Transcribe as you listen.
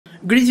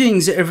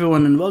Greetings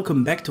everyone and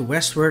welcome back to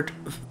Westward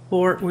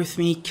for with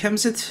me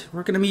Kemzit.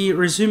 We're gonna be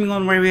resuming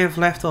on where we have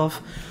left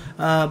off,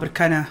 but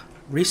kinda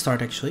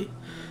restart actually.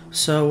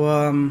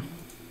 So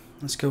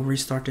let's go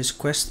restart this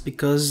quest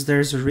because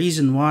there's a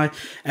reason why,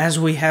 as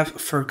we have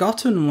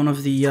forgotten one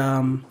of the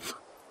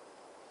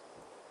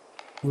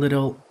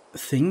little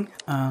thing.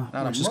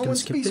 We're just gonna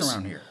skip this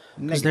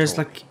because there's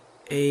like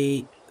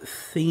a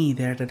thingy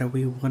there that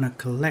we wanna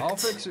collect. I'll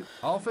fix it.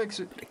 I'll fix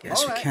it. But I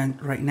guess we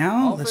can't right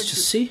now. Let's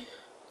just see.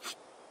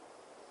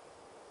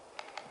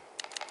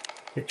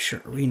 Yeah,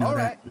 sure, we know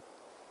that.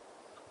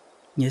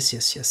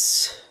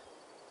 Yes.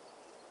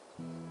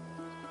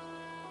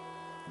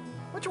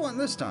 What you want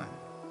this time?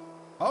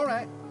 All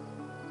right.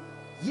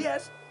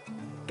 Yes.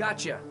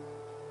 Gotcha.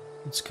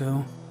 Let's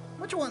go.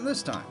 What you want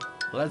this time?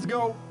 Let's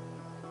go.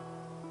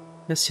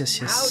 Yes.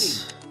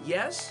 Howdy.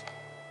 Yes.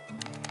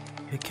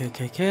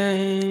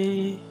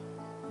 Okay.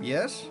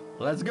 Yes.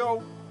 Let's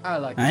go. I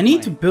like I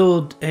need to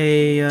build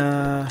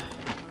a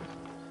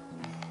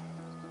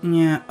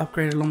yeah,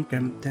 upgraded long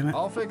camp, damn it.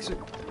 I'll fix it.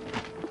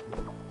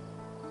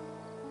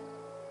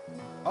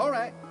 All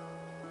right.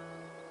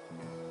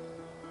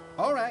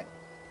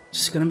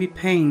 It's gonna be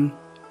pain.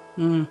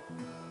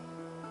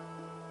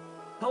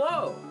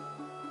 Hello.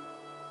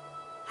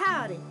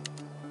 Howdy.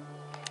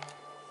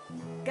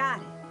 Got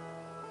it.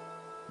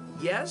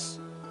 Yes.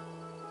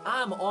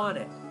 I'm on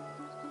it.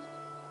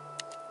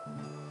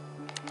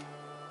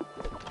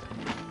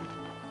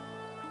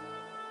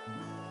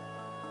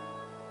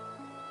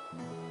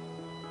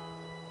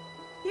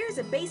 Here's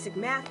a basic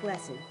math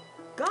lesson.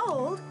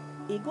 Gold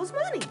equals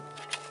money.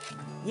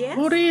 Yes?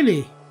 Oh,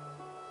 really?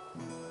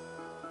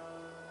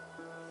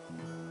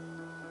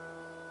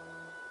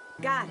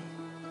 Got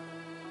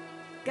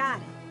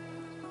it.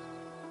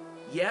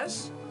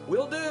 Yes.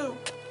 Will do.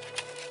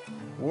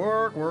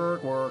 Work.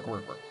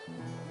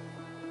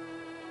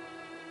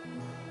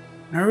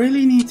 I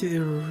really need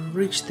to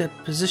reach that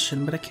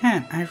position, but I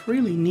can't. I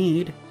really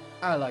need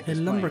I like a this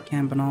lumber plan.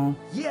 camp and all.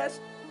 Yes.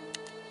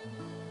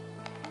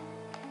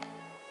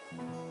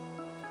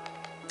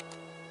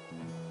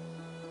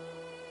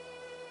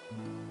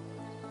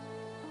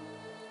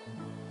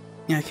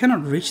 Yeah, I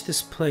cannot reach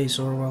this place,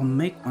 or I'll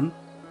make one.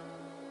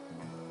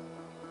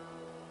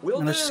 Will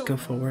Now do. let's just go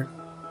forward.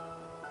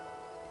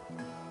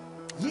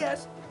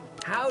 Yes.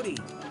 Howdy.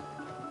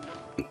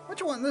 What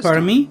you want this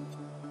Pardon time? me?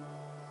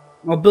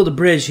 I'll build a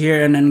bridge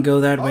here and then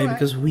go that way Alright.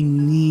 because we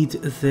need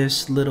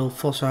this little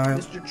fossil.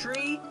 Mr.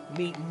 Tree,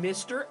 meet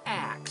Mr.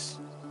 Axe.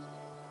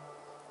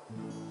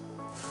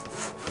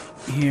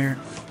 Here.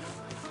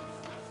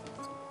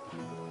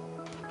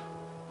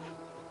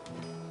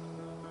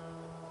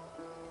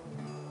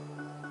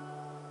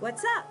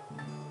 What's up?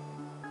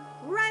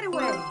 Right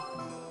away.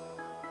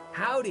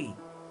 Howdy.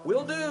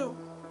 Will do.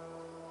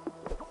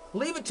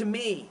 Leave it to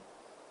me.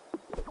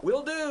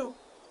 Will do.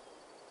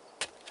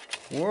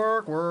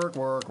 Work.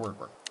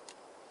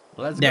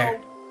 Let's There.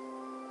 go.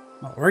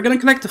 Well, we're gonna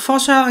collect the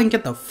fossil and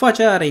get the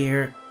fudge out of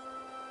here.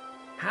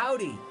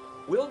 Howdy.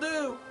 Will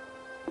do.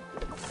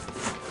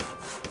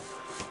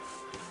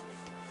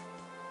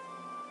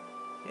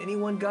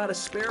 Anyone got a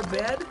spare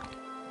bed?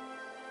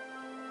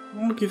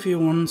 I'll give you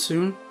one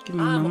soon. Give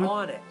me a I'm moment.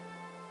 on it.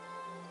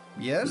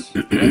 Yes.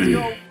 Let's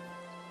go.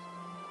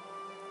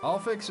 I'll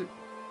fix it.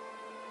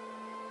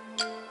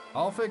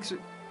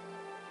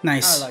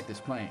 Nice. I like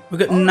this plan. We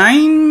got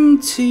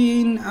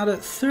 19 out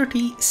of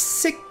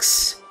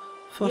 36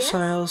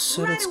 fossils,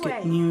 so right that's good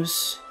away.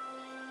 news.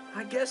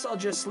 I guess I'll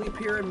just sleep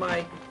here in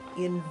my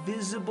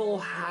invisible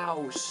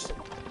house.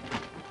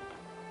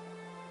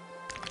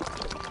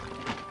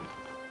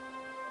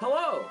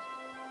 Hello.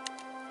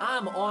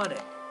 I'm on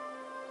it.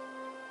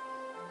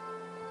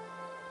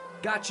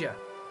 Gotcha.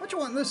 What you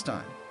want this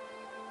time?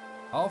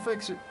 I'll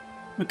fix it.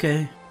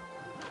 Okay.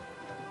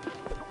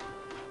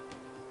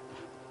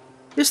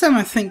 This time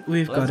I think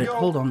we've got Let's it. go.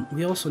 Hold on,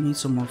 we also need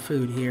some more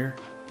food here.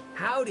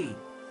 Howdy.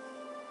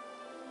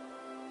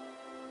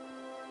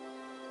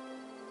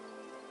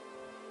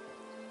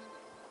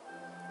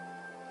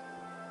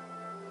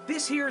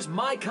 This here's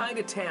my kind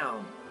of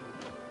town.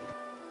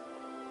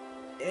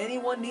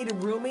 Anyone need a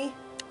roomie?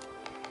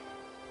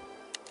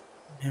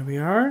 Here we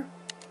are.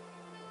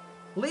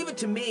 Leave it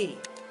to me.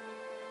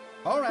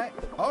 All right.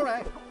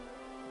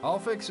 I'll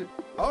fix it.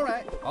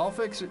 I'll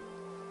fix it.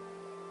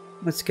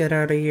 Let's get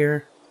out of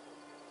here.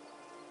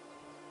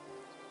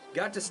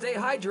 Got to stay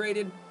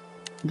hydrated.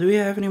 Do we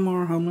have any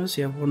more homeless?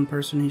 You have one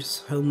person who's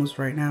homeless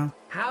right now.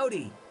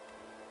 Howdy.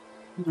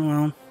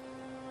 Well,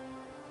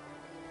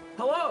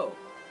 Hello.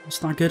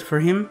 it's not good for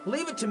him.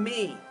 Leave it to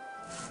me.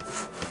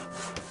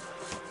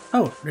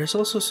 Oh, there's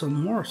also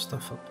some more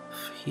stuff up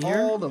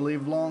here. All the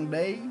live long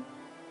day.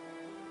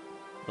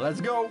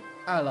 Let's go.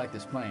 I like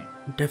this plan.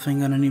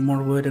 Definitely gonna need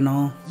more wood and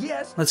all.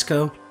 Yes. Let's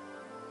go.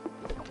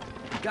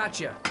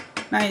 Gotcha.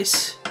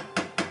 Nice.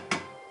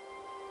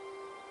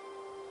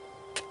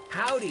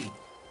 Howdy.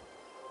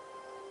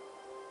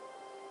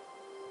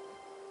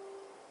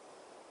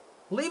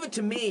 Leave it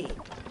to me.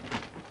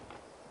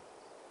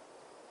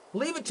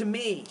 Leave it to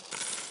me.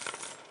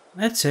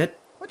 That's it.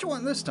 What you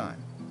want this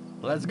time?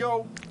 Let's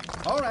go.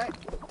 All right.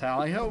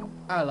 Tally-ho.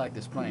 I like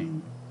this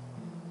plane.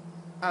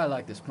 I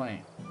like this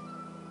plane.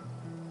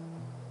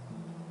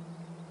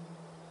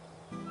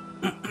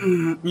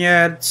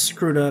 Yeah, it's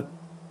screwed up.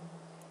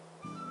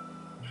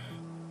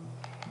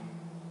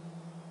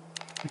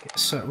 Okay,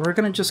 so we're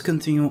gonna just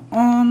continue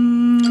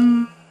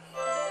on.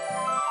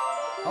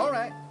 All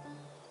right.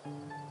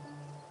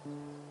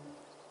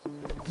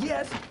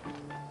 Yes.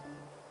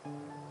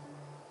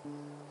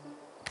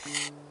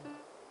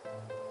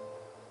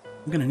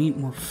 I'm gonna need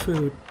more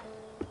food.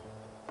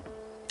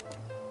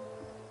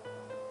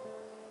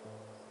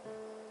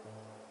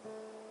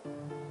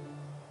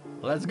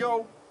 Let's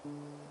go.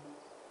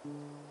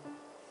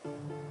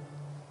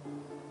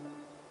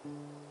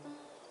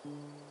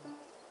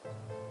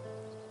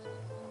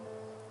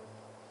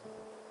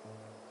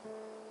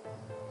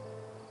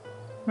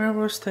 Where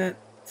was that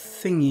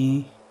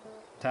thingy?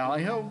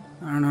 Tally-ho.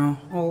 I don't know.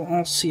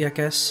 I'll see, I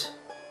guess.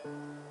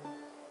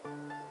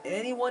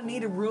 Anyone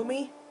need a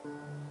roomie?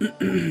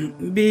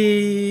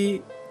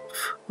 Be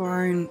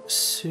fine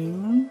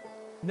soon.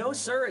 No,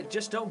 sir, it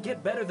just don't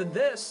get better than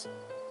this.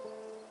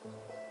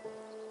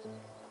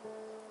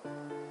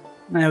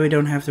 Now we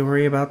don't have to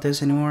worry about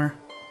this anymore.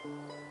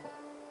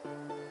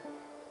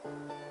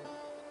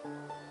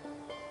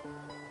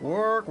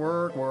 Work,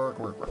 work, work,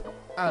 work, work.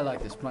 I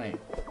like this plane.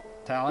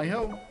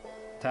 Tally-ho.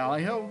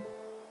 Tally-ho.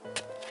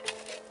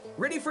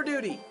 Ready for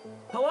duty.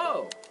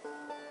 Hello.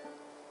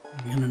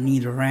 I'm gonna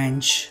need a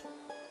wrench.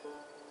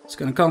 It's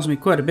gonna cost me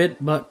quite a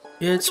bit, but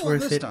it's What you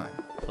want worth this it. time?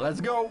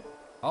 Let's go.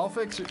 I'll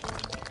fix it.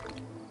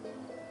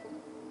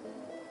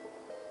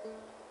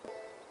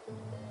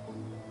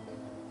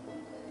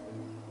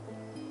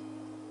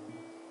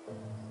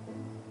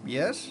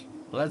 Yes?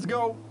 Let's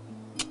go.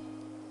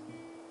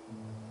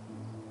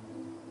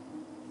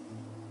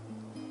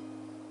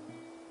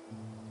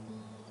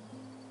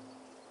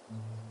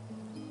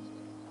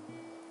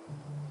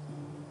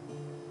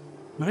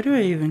 Why do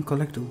I even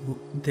collect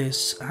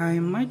this? I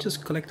might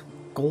just collect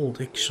gold,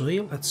 actually.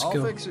 Let's I'll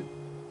go. fix it.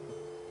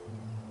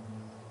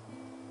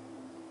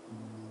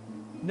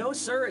 No,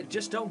 sir, it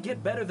just don't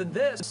get better than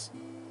this.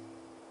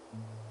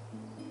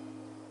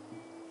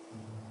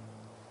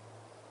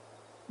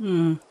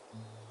 Hmm.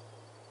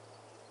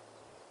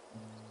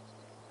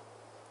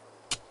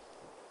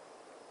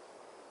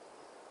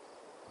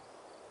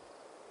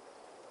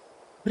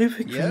 What if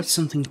we create Yes?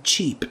 something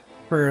cheap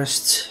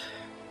first?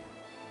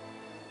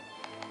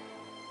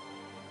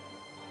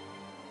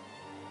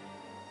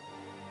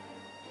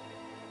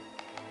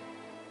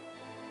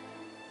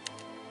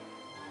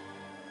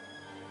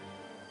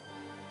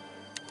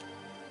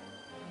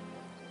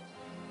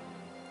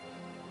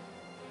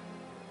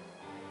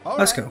 All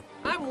Let's right. go.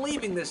 I'm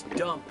leaving this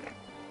dump.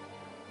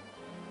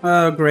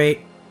 Oh,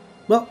 great.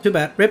 Well, too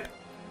bad. Rip.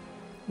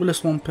 We'll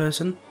lose one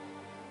person.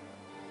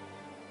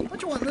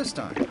 What you want this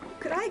time?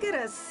 Could I get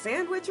a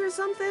sandwich or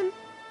something?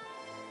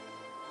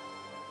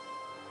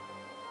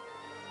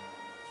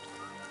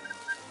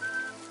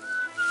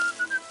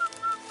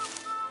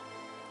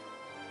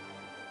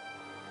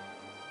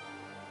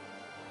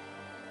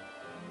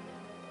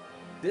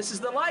 This is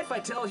the life, I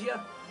tell you.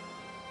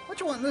 What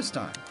you want this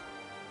time?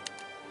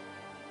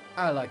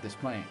 I like this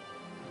plane.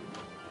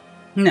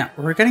 Now,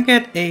 we're gonna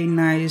get a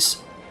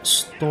nice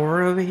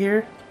store over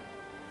here.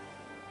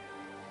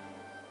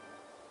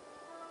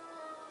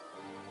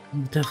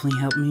 Will definitely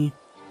help me.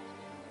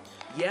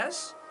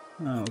 Yes?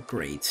 Oh,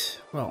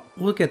 great. Well,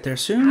 we'll get there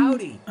soon.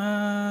 Howdy.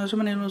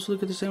 Somebody else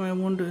look at the same. I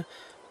wonder.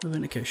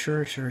 Okay,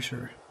 sure.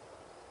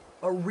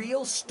 A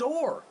real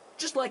store.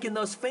 Just like in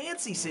those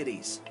fancy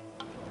cities.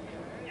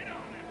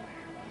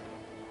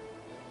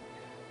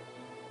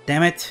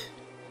 Damn it.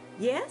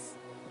 Yes?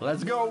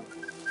 Let's go.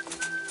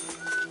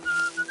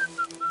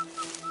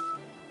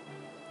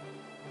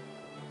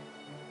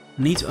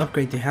 Need to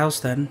upgrade the house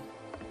then.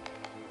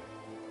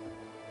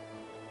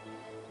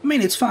 I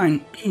mean, it's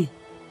fine.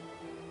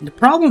 The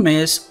problem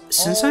is,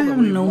 since I All have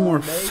that we no want, more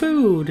babe.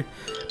 food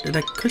that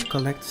I could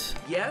collect,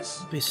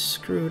 Yes? be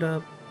screwed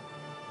up.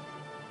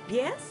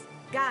 Yes?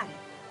 Got it.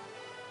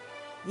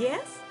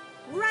 Yes?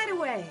 Right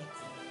away.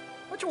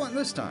 What you want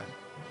this time?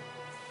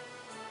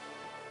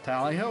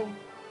 Tally-ho.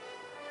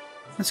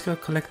 Let's go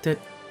collect it.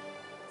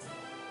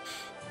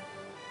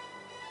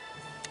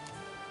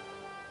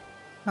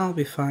 I'll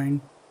be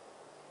fine.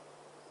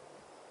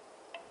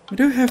 We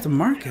do have the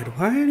market.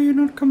 Why do you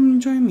not come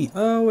and join me?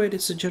 Oh wait,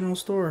 it's a general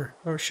store.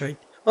 Oh shite.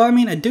 Well, I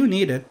mean, I do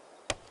need it.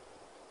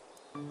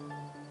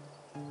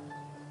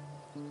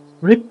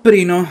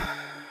 Ripperino.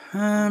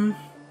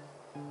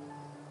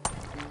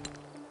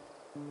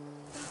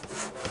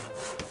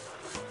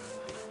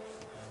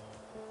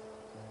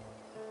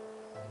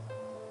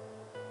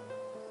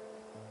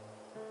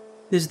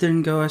 This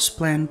didn't go as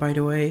planned, by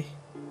the way.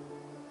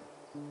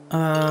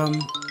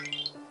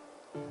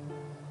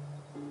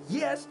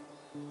 Yes?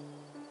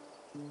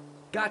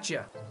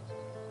 Gotcha.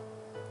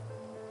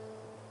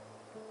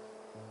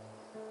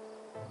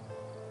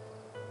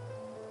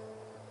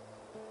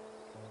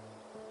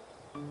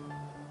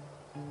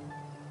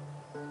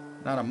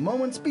 Not a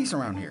moment's peace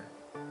around here.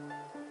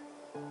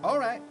 All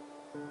right.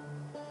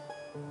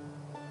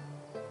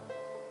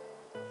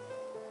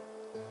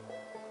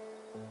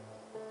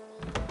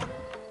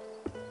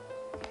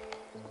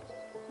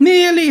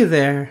 Nearly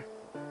there.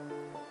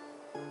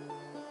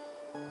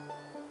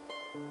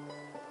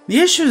 The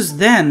issues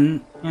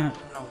then... Yeah,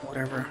 no,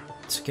 whatever.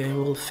 It's okay,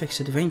 we'll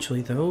fix it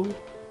eventually though.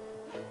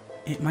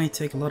 It might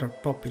take a lot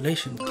of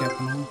population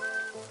capital.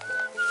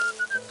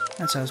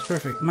 That sounds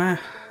perfect. My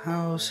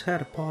house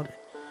had a pod.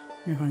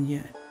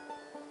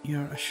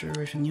 You're sure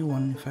there's a new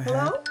one if I had.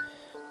 Hello?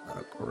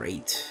 Oh,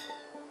 great.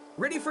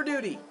 Ready for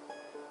duty.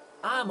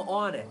 I'm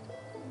on it.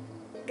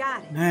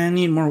 Got it. I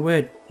need more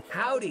wood.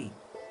 Howdy.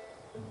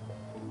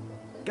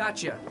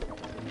 Gotcha.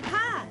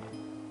 Hi.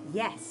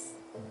 Yes.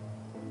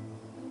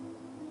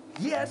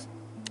 Yes.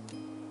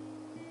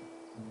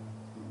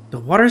 The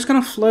water's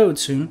gonna float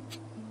soon.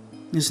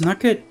 It's not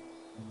good.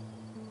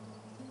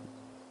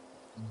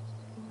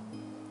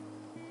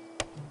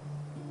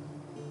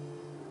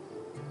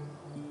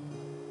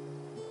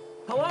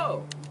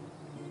 Hello.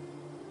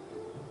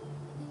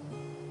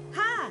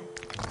 Hi.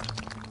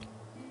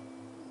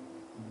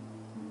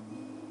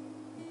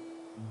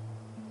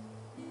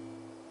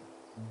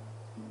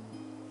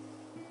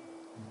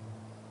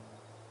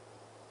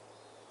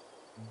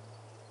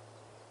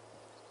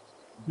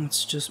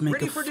 Let's just make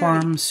Ready a for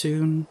farm duty.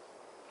 soon.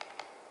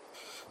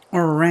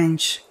 Or a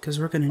ranch, because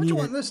we're gonna What need you it.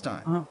 want this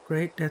time? Oh,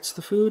 great, that's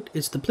the food.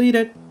 It's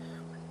depleted.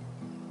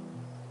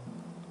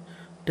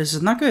 This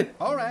is not good.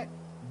 All right.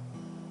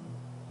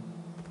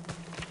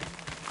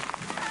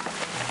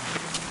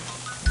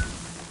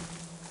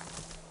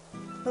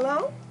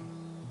 Hello?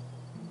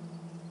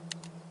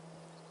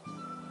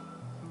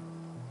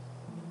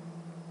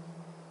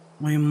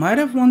 We might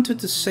have wanted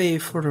to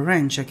save for the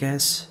ranch, I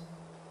guess.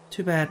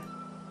 Too bad.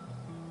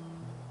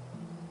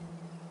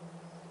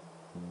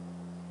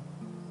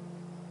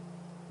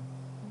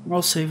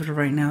 I'll save it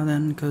right now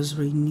then, because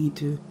we need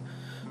to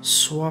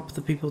swap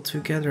the people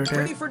together.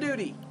 Ready for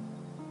duty.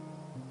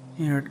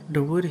 Here,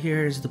 the wood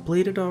here is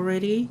depleted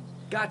already,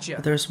 Gotcha.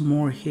 but there's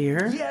more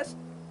here. Yes.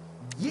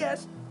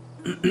 Yes.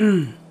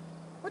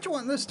 What you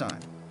want this time?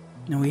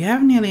 Now we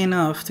have nearly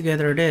enough to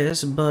gather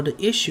this, but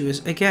the issue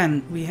is,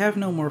 again, we have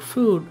no more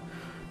food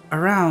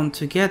around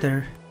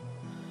together,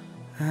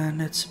 and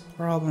that's a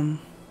problem.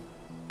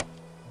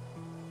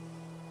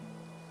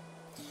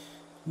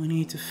 We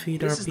need to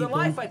feed our This is the people.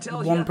 life, I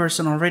tell One ya.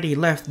 person already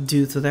left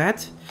due to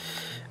that,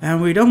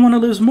 and we don't want to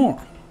lose more.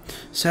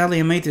 Sadly,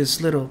 I made this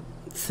little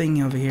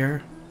thing over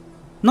here.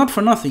 Not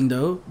for nothing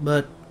though,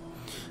 but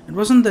it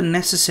wasn't the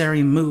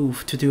necessary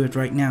move to do it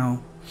right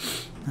now.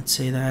 Let's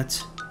say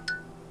that.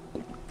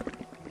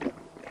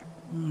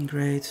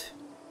 Great.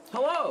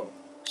 Hello.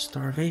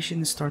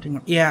 Starvation is starting.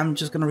 Yeah, I'm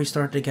just gonna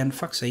restart it again.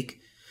 Fuck's sake.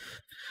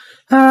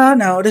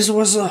 No, this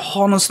was a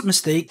honest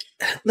mistake.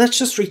 Let's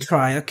just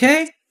retry,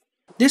 okay?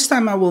 This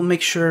time I will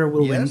make sure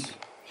we'll win. Yes.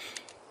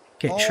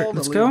 Okay, All sure, the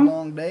let's live go.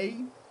 long day.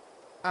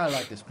 I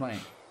like this plan.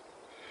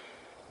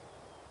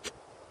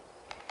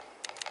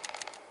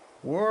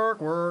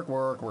 Work, work,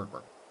 work, work,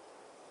 work.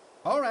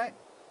 All right.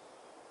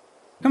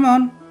 Come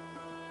on.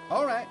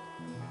 All right.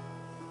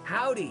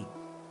 Howdy.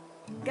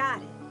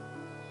 Got it.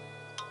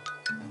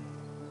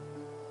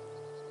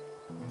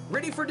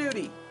 Ready for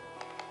duty.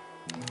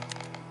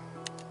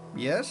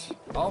 Yes.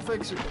 I'll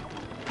fix it.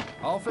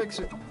 I'll fix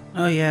it.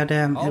 Oh yeah,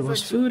 damn, I'll it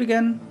was fix it. food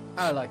again.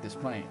 I like this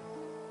plan.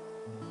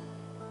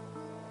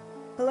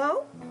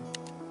 Hello?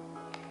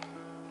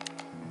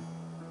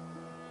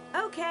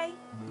 Okay.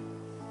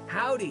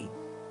 Howdy.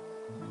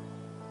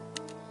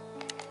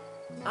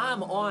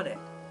 I'm on it.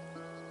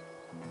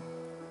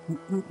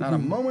 Not a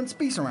moment's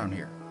peace around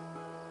here.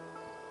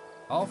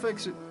 I'll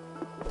fix it.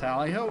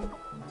 Tally ho.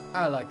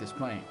 I like this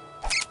plan.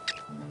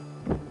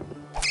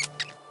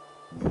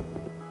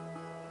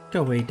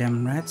 Go away,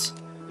 damn rats.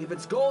 If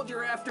it's gold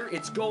you're after,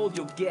 it's gold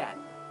you'll get.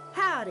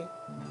 Howdy.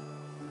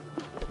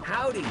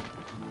 Howdy.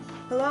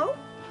 Hello?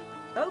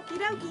 Okie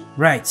dokie.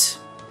 Right.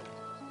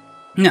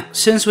 Now,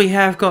 since we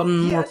have gotten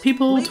more Yes,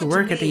 people leave to it to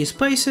work at me. these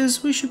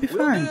places, we should be Will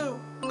fine. do.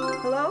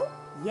 Hello?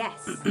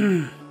 Yes.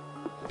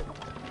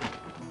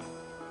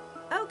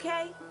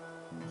 Okay.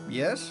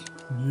 Yes.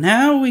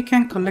 Now we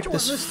can collect Which one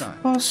this this time?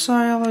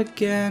 fossil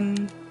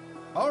again.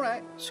 All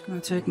right. It's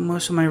gonna take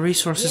most of my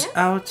resources Yes?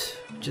 out,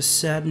 which is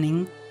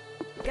saddening.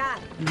 Got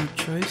it. No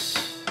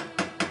choice.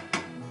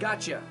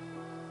 Gotcha.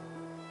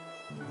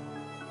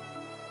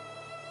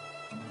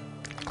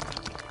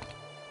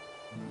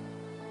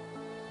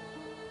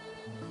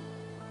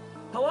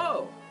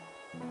 Hello.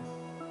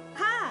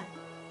 Hi.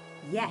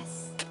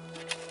 Yes.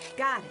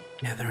 Got it.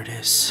 Yeah, there it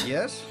is.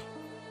 Yes.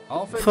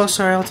 I'll fix it.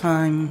 Fossil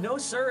time, No,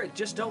 sir, it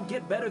just don't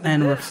get better than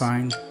and this. we're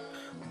fine.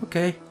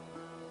 Okay.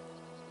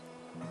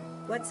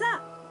 What's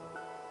up?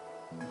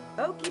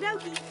 Okie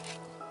dokie.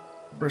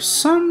 For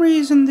some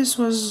reason, this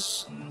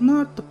was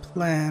not the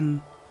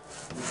plan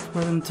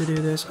for them to do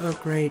this. Oh,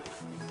 great.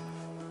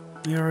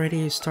 We're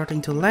already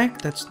starting to lag.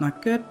 That's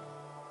not good.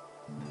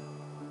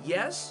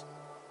 Yes?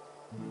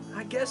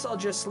 I guess I'll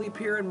just sleep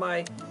here in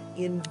my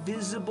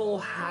invisible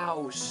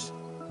house.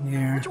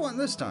 Here. Which one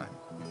this time?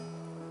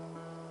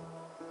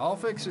 I'll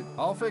fix it.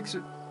 I'll fix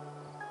it.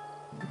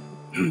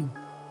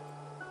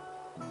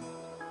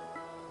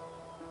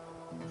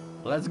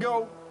 Let's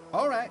go.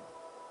 All right.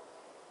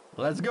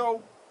 Let's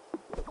go.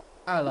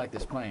 I like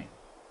this plan.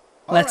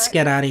 All Let's right.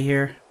 get out of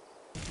here.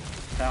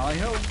 Tally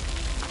ho.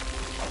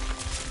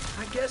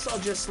 I guess I'll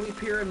just sleep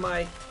here in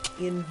my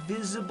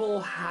invisible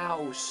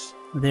house.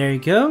 There you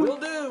go. Will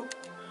do.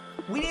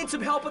 We need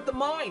some help at the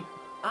mine.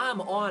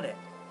 I'm on it.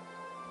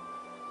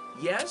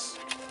 Yes,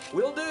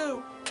 will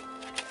do.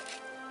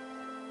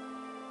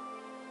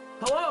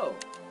 Hello.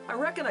 I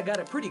reckon I got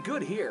it pretty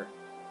good here.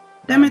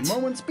 Damn it.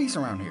 Moment's peace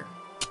around here.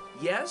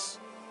 Yes?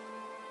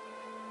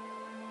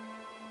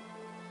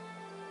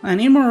 I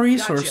need more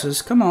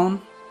resources. Come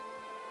on.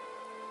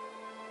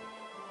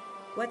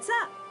 What's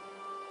up?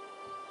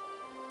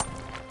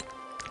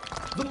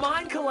 The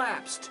mine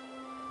collapsed.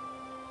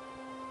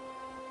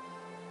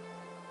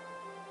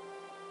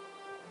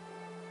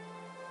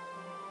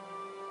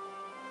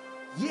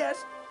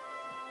 Yes.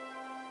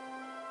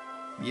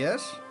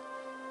 Yes?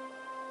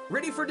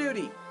 Ready for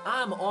duty.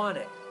 I'm on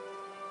it.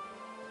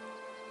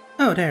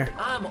 Oh, there.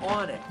 I'm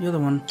on it. The other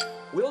one.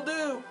 Will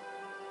do.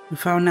 We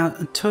found now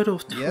a total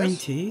of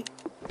Yes. 20.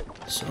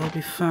 So I'll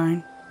be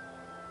fine.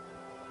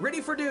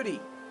 Ready for duty.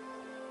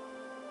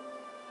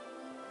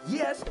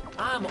 Yes,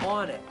 I'm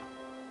on it.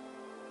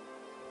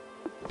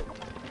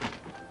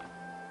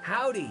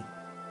 Howdy.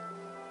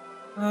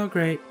 Oh,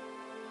 great.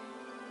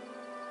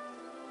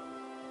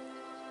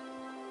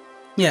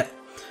 Yeah.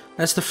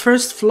 That's the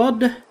first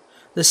flood.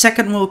 The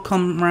second will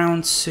come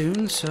round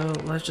soon. So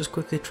let's just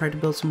quickly try to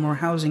build some more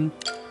housing.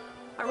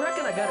 I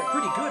reckon I got it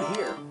pretty good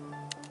here.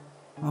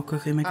 I'll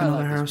quickly make I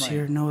another like this house plan.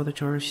 here. No other I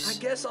choice.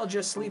 guess I'll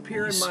just sleep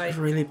here He's in my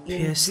really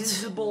pissed.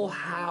 invisible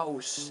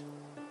house.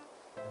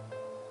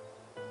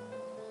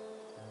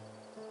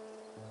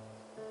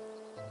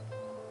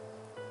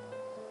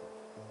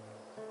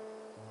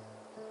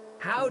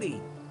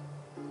 Howdy.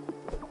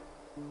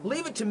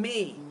 Leave it to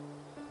me.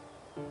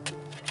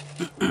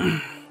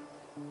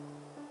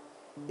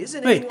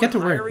 Isn't Wait, anyone get to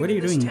work. hiring What are you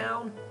in this doing?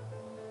 town?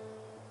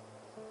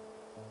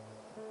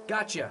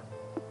 Gotcha.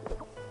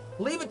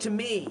 Leave it to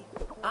me.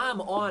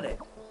 I'm on it.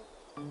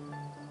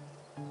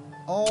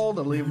 All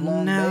the live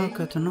long Now day.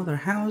 got another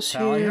house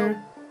Tally ho.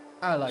 here.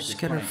 I like Just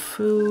this get our plan.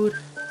 food.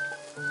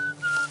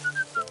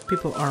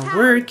 People are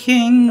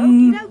working.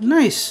 Okie dokie.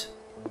 Nice.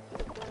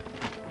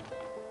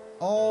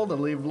 All the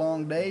live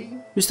long day.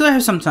 We still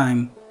have some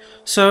time.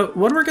 So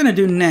what we're gonna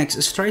do next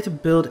is try to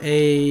build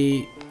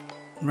a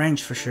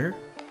ranch for sure.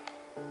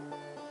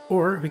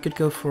 Or we could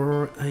go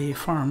for a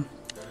farm,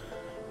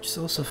 which is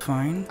also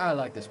fine. I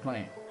like this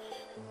plan.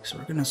 So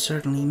we're gonna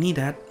certainly need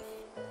that.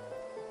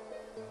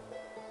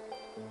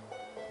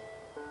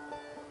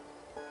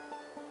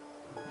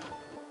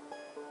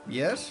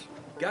 Yes?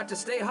 Got to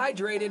stay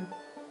hydrated.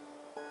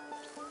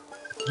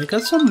 We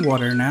got some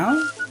water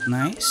now.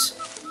 Nice.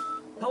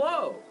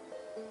 Hello.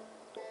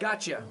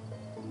 Gotcha.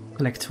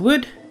 Collect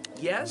wood.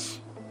 Yes?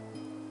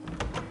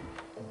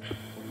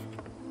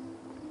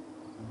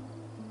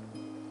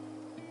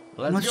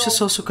 Let's Let's go.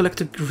 just also collect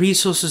the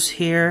resources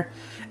here.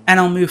 And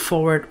I'll move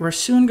forward. We're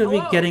soon gonna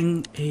Hello. be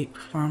getting a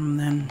farm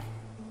then.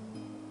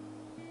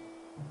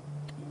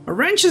 A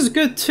ranch is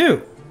good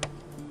too.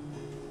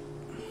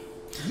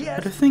 Yes.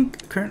 But I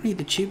think currently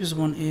the cheapest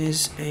one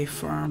is a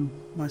farm.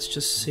 Let's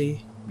just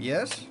see.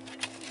 Yes?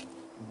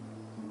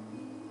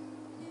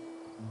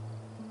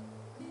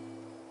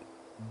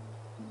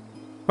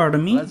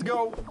 Pardon me? Let's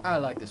go. I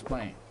like this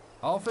plan.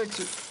 I'll fix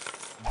it.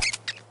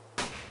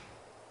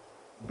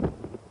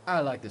 I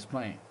like this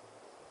plan.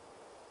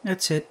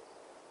 That's it.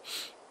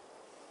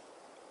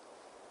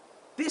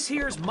 This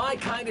here's my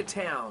kind of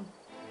town.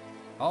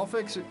 I'll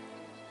fix it.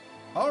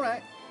 All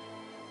right.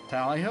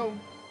 Tally ho.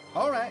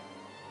 All right.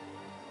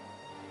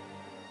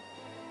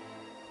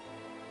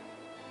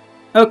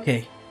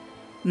 Okay.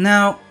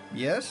 Now,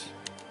 Yes?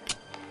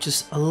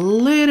 just a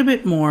little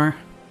bit more.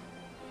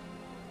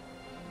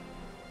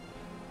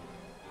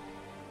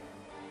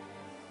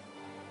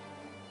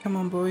 Come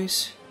on,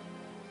 boys.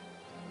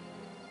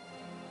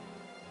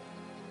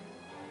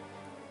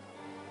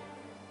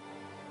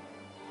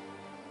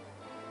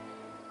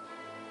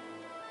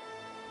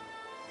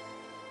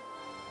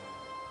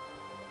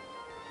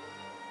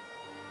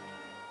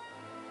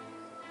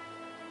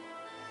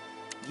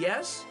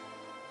 Yes?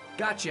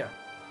 Gotcha.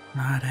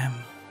 Ah, damn.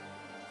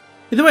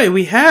 Either way,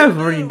 we have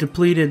already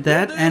depleted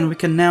that, and we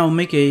can now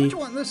make a Which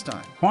one this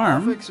time?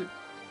 Farm? I'll fix it.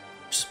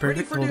 just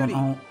Ready for perfect. Hold on,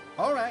 duty.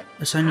 I'll All right.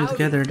 assign you Howdy.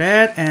 together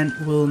that, and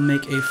we'll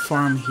make a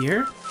farm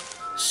here,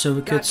 so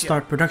we could Gotcha.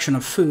 start production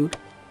of food.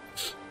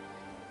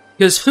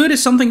 Because food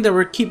is something that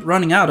we keep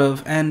running out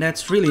of, and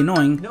that's really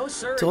annoying. No,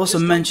 sir. To it also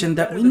just don't mention get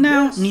that better we than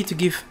now this. need to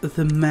give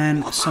the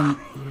man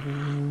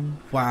some...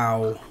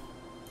 Wow.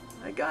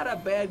 I got a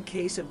bad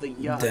case of the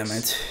yucks. Damn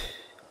it.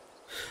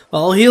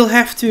 Well, he'll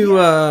have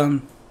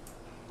to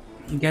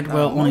get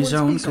well on his Moment's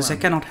own, peace because I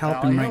around cannot here.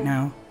 help him Tally right ho.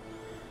 now.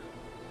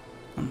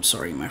 I'm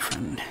sorry, my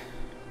friend.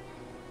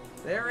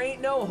 There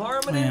ain't no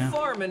harming Yeah. in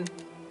farming.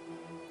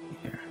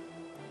 Here.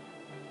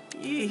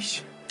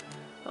 Yeesh.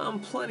 I'm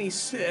plenty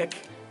sick.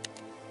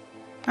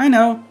 I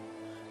know,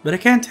 but I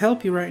can't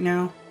help you right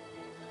now.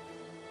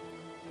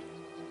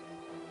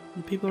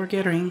 The people are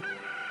gathering.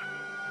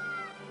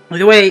 By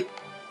the way,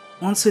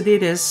 once we do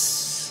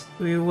this,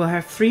 we will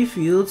have 3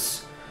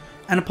 fields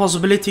and a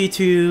possibility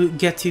to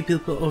get 2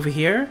 people over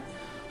here.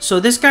 So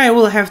this guy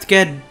will have to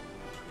get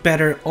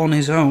better on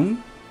his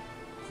own.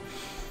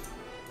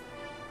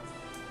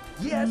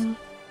 Yes.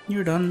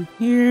 You're done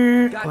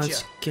here. Gotcha.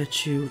 Let's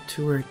get you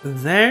to work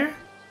there.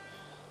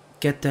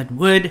 Get that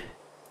wood.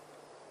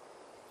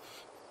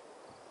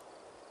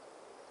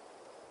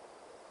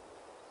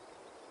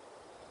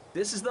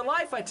 This is the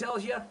life, I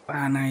tells ya.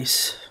 Ah,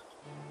 nice.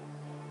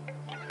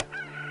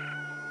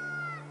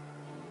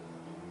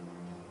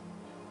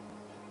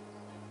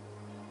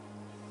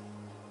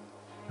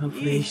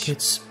 Hopefully Yeesh. he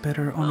gets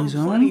better on I'm his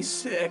plenty own.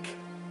 sick.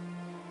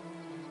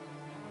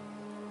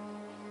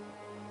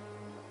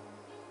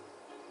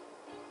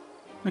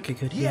 Okay,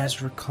 good. He Yes.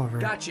 has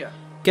recovered. Gotcha.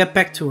 Get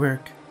back to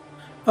work.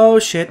 Oh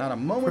shit. Not a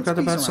moment's Forgot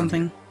peace about around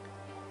something.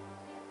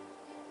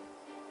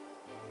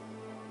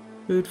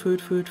 Food,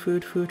 food, food,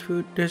 food, food,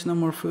 food. There's no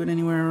more food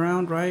anywhere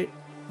around, right?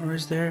 Or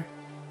is there?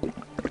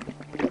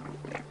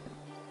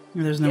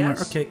 There's no more.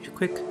 Yes. Okay,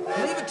 quick.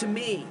 Leave it to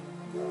me.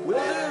 Will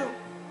do.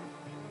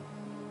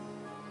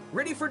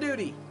 Ready for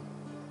duty.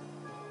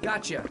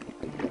 Gotcha.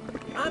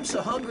 I'm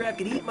so hungry I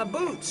could eat my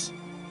boots.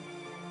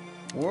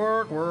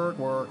 Work, work,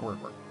 work,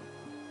 work, work.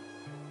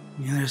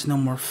 Yeah, there's no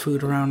more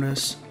food around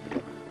us.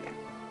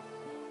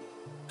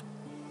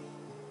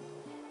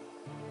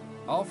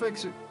 I'll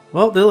fix it.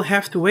 Well, they'll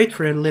have to wait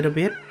for it a little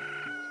bit.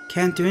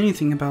 Can't do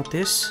anything about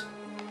this.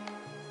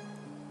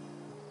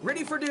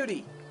 Ready for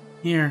duty.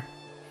 Here.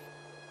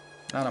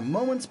 Not a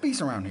moment's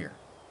peace around here.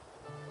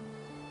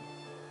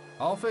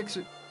 I'll fix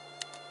it.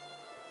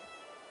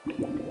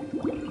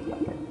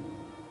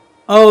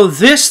 Oh,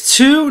 this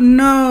too?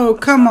 No,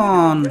 come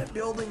on.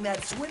 Building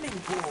that swimming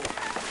pool.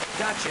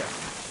 Gotcha.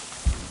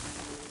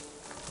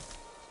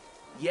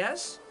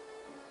 Yes?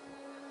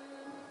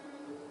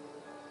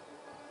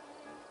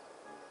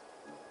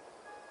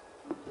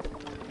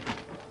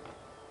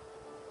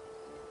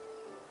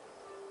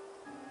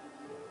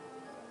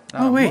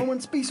 Not Oh, a wait.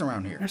 moment's peace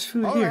around here. There's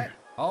food All here. right,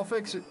 I'll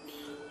fix it.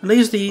 At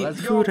least the Let's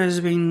food go. has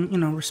been, you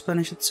know,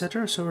 replenished,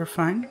 etc. So we're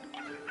fine.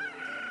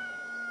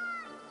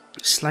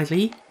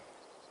 Slightly.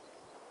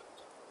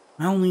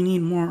 I only need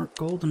more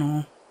gold and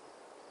all.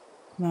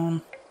 Come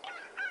on.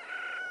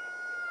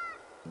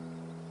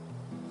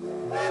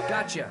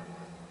 Gotcha.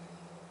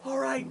 All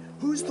right,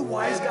 who's the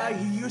wise guy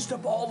who used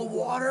up all the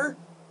water?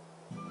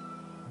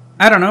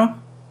 I don't know.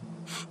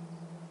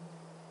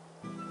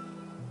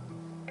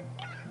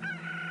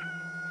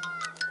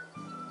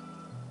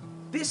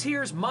 This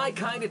here's my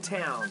kind of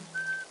town.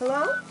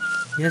 Hello?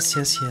 Yes,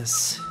 yes,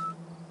 yes.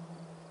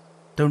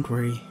 Don't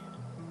worry.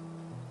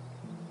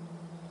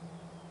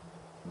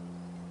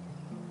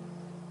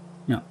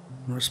 No.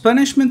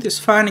 Replenishment is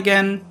fine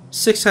again.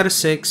 6 out of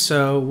 6,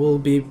 so we'll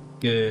be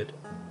good.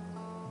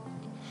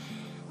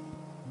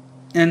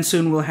 And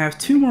soon we'll have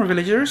 2 more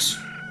villagers.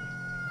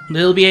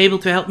 They'll be able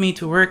to help me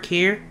to work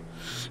here.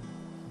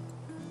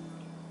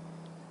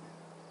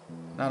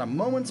 Not a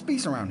moment's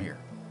peace around here.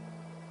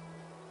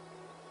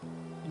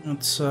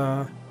 Let's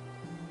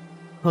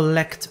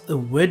collect a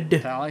wood.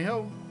 Tally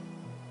ho.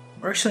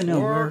 Or actually no,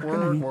 we're Work, gonna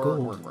work, need work,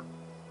 gold. work, work.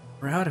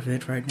 We're out of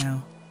it right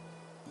now.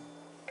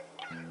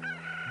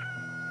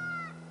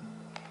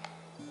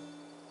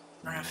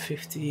 I have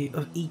 50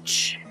 of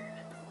each.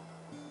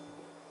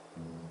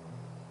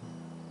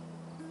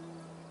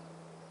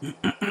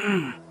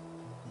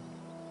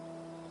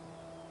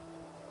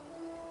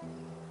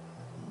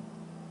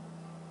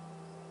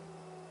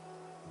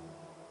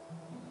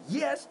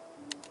 Yes.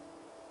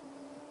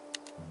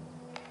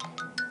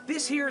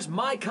 This here's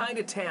my kind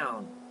of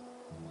town.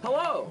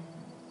 Hello.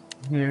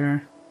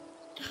 Here.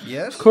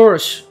 Yes? Of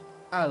course.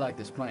 I like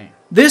this plan.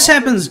 This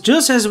happens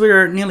just as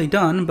we're nearly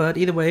done, but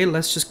either way,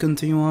 let's just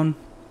continue on.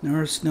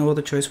 There's no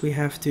other choice. We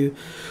have to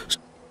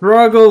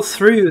struggle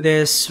through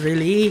this,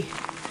 really.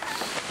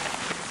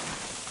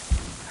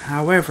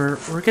 However,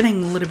 we're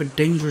getting a little bit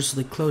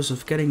dangerously close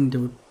of getting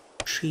the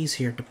trees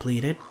here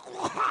depleted.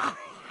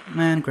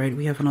 Man, great,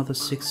 we have another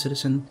 6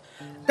 citizen.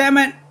 Damn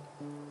it!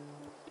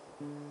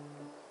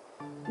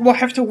 We'll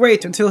have to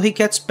wait until he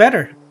gets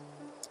better.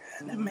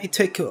 And it may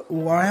take a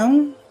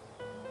while.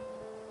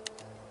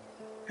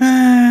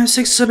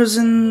 6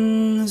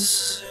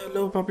 citizens,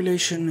 low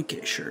population,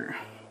 okay, sure.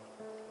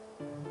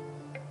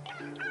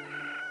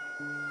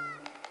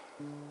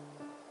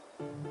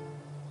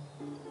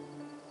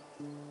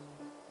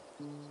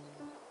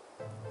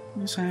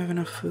 Yes, I have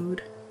enough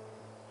food.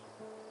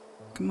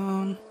 Come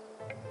on.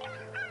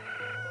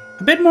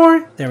 A bit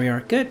more. There we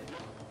are. Good.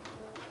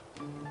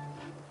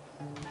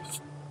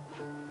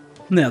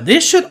 Now,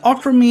 this should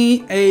offer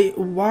me a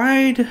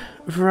wide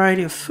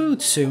variety of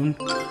food soon.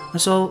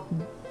 That's all.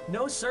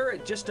 No, sir,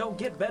 it just don't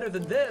get better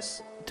than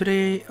this. Do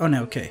they? Oh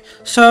no, okay.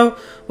 So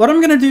what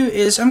I'm gonna do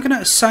is I'm gonna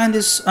assign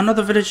this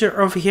another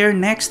villager over here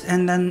next,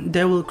 and then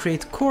they will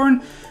create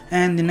corn,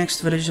 and the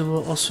next villager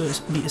will also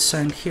be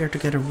assigned here to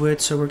gather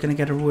wood. So we're gonna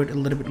gather wood a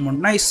little bit more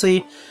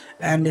nicely,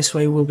 and this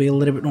way we'll be a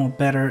little bit more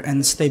better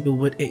and stable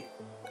with a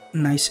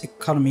nice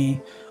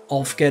economy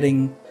of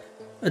getting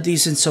a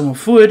decent sum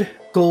of wood,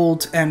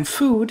 gold, and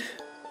food.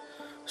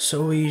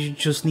 So we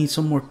just need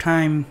some more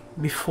time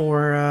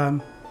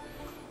before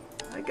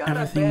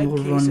everything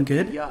will run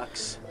good.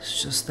 It's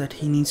just that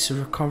he needs to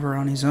recover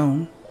on his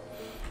own,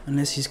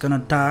 unless he's gonna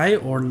die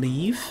or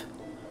leave,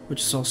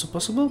 which is also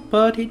possible,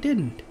 but he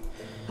didn't.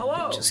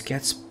 Hello. It just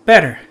gets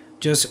better,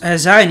 just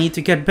as I need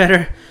to get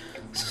better,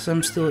 since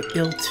I'm still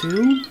ill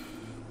too.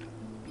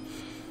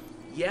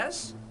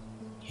 Yes?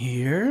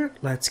 Here,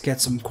 let's get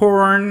some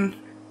corn.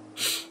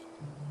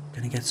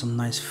 Gonna get some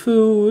nice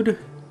food.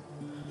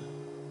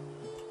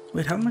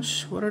 Wait, how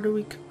much? What are the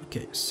week?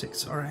 Okay,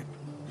 6, alright.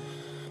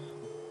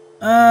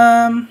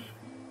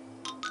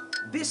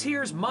 This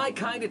here's my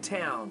kind of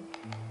town.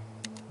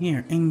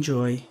 Here,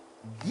 enjoy.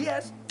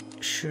 Yes?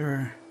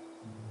 Sure.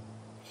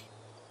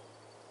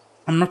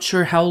 I'm not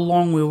sure how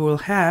long we will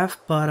have,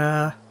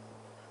 but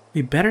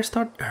we better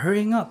start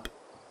hurrying up.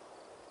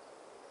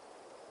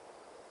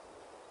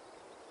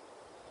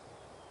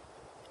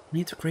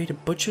 Need to create a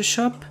butcher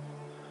shop,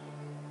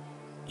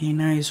 a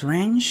nice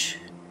ranch,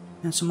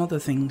 and some other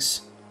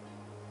things.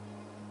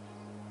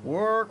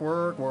 Work,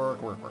 work,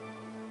 work, work, work.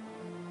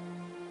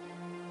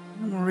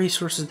 More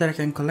resources that I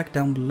can collect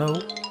down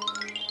below.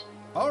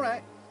 All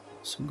right.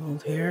 Some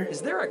gold here.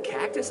 Is there a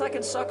cactus I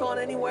can suck on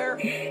anywhere?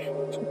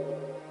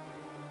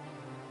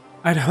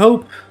 I'd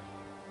hope.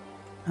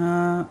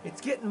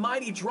 It's getting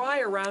mighty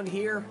dry around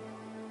here.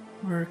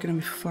 We're gonna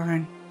be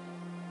fine.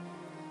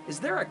 Is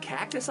there a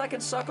cactus I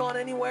can suck on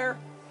anywhere?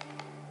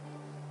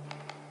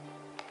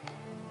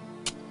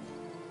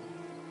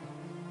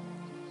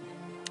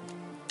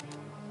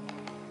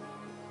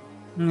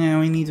 Yeah,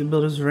 we need to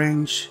build this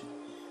ranch.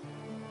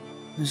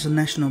 There's a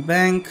national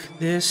bank.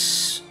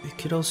 This we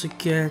could also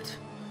get.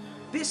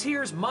 This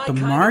here's my The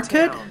kind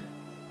market? of town.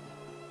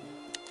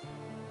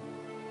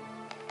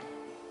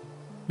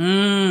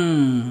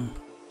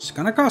 It's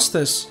gonna cost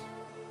us.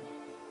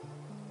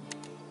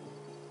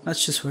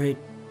 Let's just wait.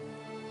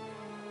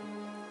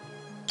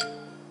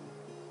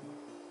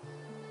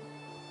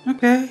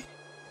 Okay.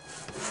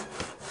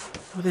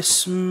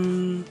 This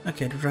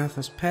okay, the draft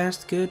has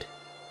passed. Good.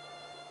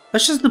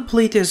 Let's just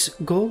deplete this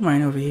gold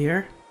mine over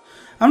here.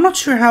 I'm not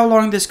sure how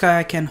long this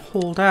guy can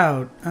hold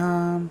out.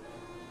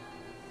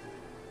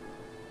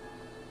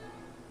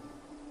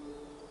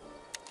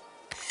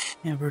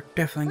 Yeah, we're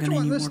definitely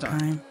gonna need more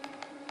time.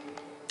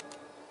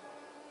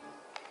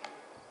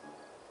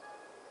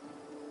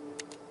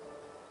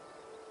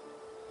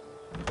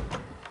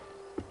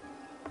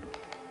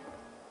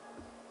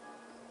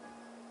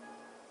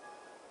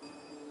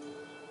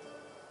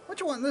 What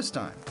you want this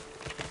time?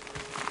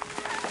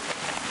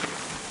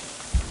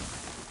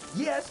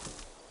 Yes.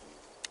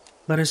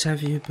 Let us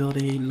have you build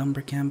a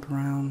lumber camp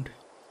around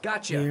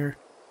Gotcha. here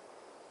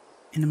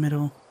in the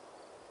middle.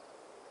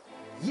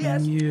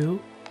 Yes. And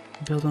you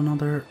build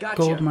another Gotcha.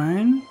 gold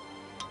mine.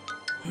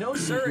 No,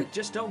 sir. It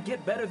just don't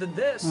get better than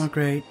this. Oh,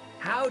 great.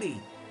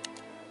 Howdy.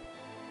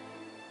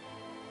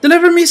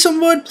 Deliver me some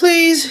wood,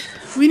 please.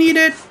 We need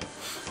it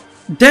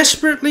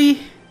desperately.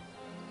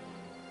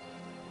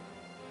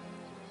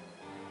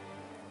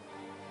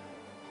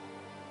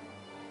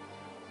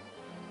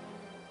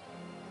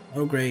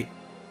 Oh, great.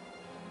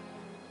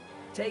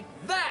 Take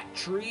that,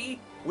 tree.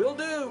 Will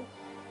do.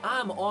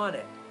 I'm on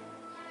it.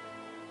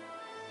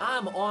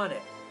 I'm on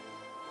it.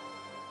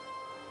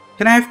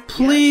 Can I have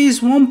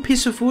please one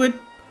piece of wood?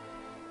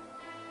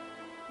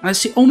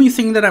 That's the only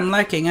thing that I'm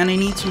lacking, and I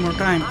need some more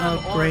time. I'm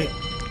Oh, on great.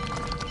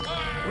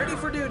 it. Ready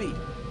for duty.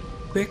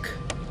 Quick.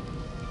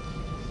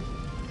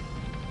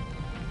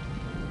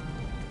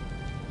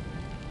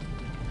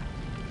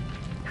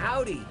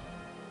 Howdy.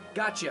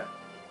 Gotcha.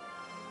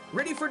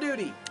 Ready for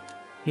duty.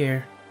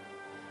 Here.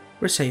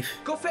 We're safe.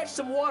 Go fetch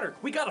some water.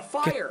 We got a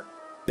fire.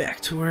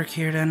 Back to work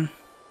here then.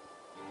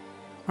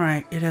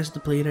 Alright, it has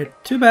depleted.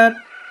 Too bad.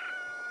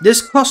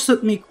 This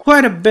costed me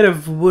quite a bit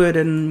of wood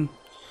and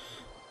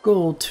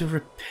gold to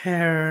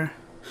repair.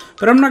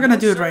 But I'm not gonna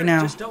do it right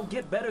now. Just don't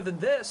get better than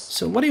this.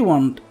 So what do you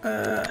want?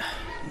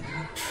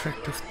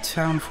 Attractive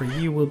town for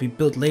you will be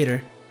built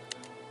later.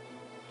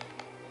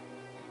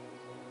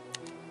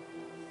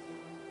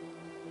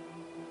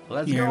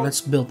 Here,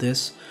 let's build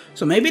this.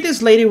 So maybe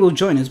this lady will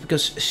join us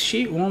because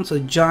she wants a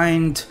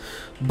giant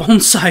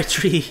bonsai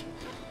tree.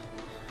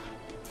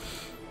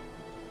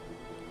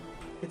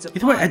 It's a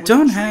Either way, pie I with a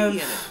don't tree have in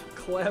it.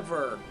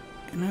 Clever.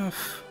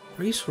 enough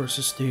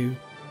resources to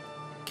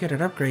get it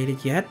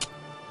upgraded yet.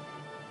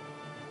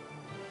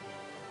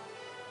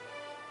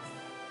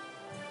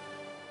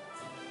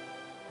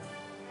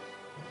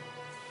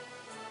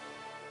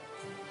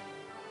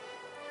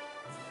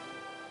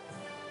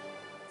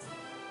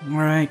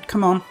 Alright,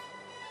 come on.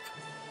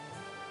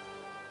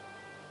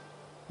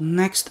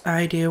 Next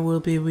idea will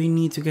be we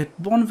need to get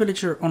one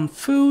villager on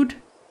food.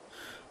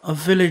 a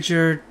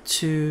villager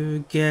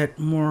to get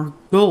more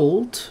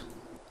gold.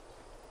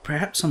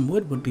 Perhaps some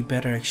wood would be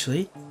better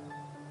actually.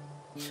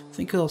 I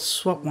think I'll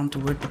swap one to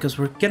wood because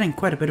we're getting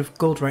quite a bit of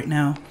gold right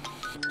now.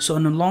 So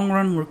in the long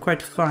run we're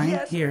quite fine.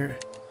 Yes. Here.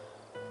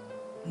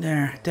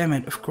 There, damn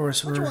it, of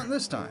course What you we're want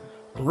this time?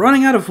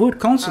 running out of wood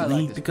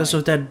constantly this because plan.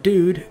 of that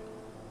dude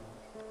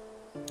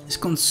is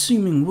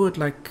consuming wood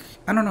like,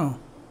 I don't know,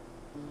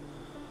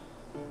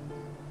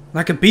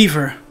 like a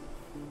beaver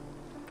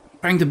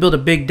trying to build a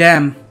big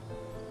dam,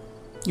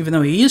 even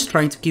though he is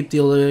trying to keep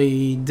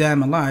the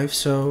dam alive.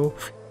 So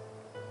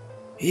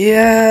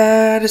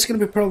yeah, that's gonna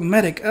be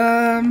problematic.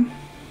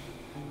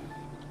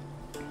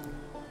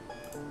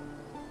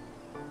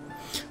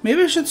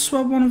 Maybe I should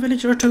swap one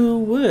villager to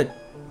wood.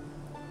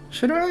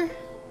 Should I?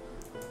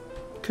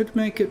 Could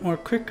make it more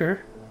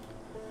quicker.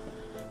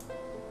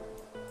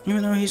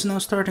 Even though he's now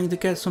starting to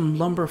get some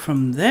lumber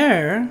from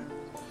there.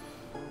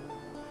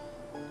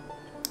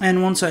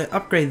 And once I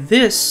upgrade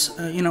this,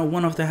 you know,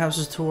 one of the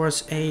houses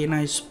towards a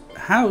nice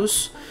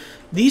house,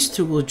 these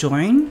two will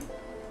join.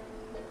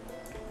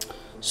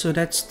 So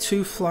that's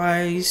 2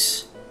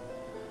 flies.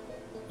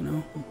 You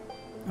know,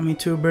 I mean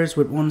 2 birds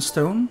with 1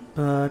 stone,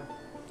 but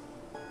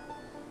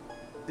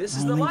This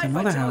is I'll the need life, I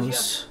another tell ya.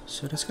 house.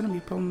 So that's gonna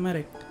be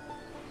problematic.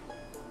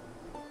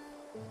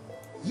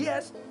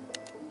 Yes.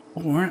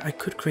 Or I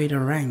could create a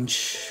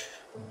ranch.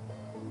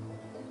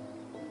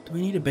 Do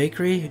we need a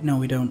bakery? No,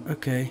 we don't.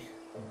 Okay.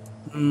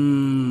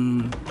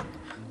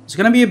 It's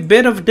gonna be a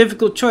bit of a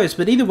difficult choice,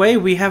 but either way,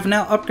 we have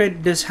now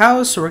upgraded this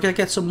house, so we're gonna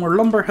get some more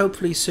lumber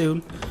hopefully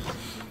soon.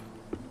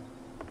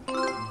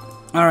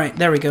 Alright,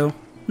 there we go.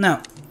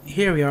 Now,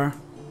 here we are.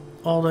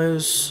 All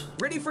those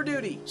Ready for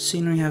duty.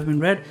 scenery have been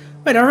read.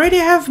 Wait, I already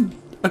have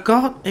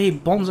got a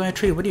bonsai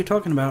tree. What are you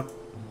talking about?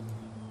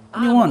 What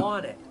do you I'm want?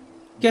 on it.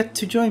 Get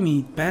to join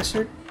me,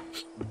 bastard.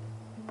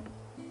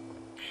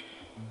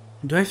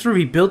 Do I have to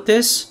rebuild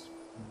this?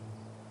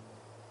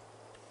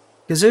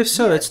 Because if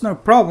so, it's no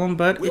problem,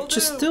 but Will it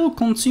just do. still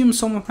consumes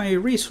some of my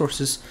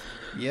resources.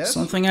 Yes?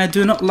 Something I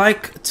do not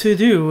like to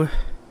do.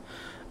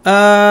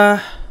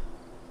 Yes.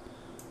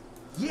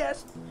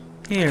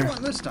 What Here. you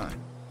want this time?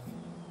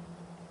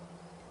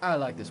 I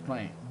like this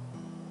plan.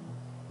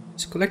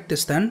 Let's collect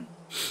this then.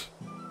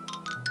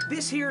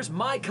 This here's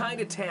my kind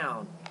of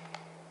town.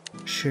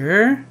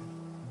 Sure.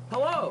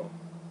 Hello.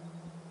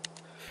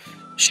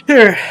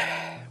 Sure.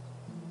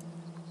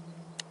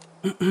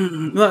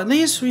 Well, at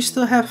least we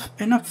still have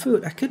enough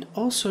food. I could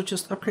also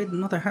just upgrade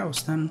another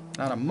house then.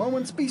 Not a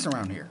moment's peace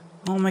around here.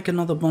 I'll make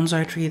another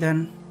bonsai tree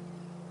then.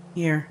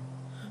 Here.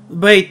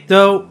 Wait,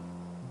 though.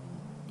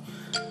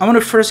 I want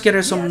to first get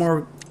her some Yes.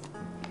 more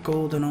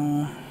gold and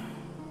all.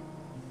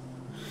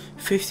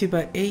 50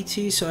 by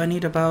 80, so I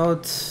need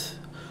about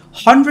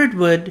 100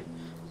 wood.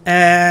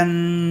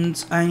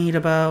 And I need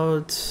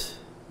about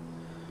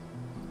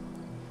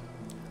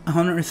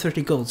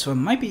 130 gold. So it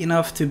might be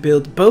enough to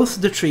build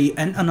both the tree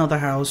and another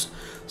house.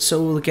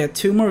 So we'll get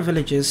 2 more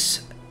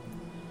villages.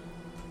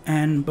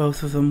 And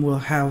both of them will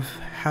have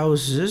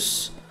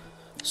houses.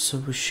 So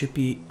we should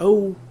be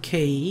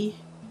okay.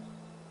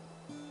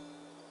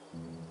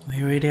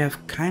 We already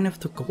have kind of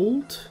the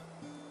gold.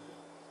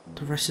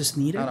 The rest is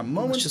needed. Not a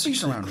moment's Let's just peace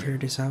actually around clear here.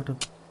 this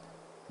out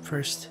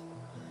first.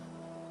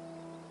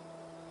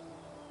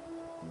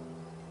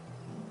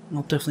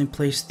 I'll definitely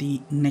place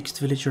the next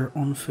villager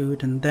on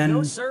food and then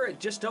No, sir. It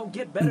just don't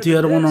get better. the than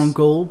other one on this.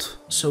 gold.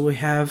 So we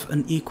have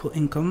an equal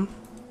income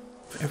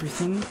for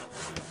everything.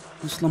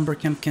 This lumber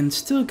camp can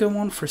still go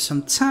on for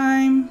some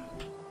time.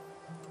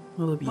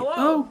 Will it be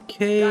Hello.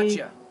 okay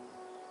Gotcha.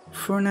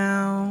 for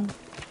now?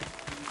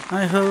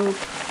 I hope.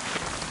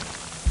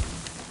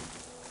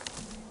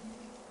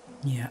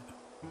 Yeah.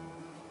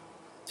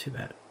 Too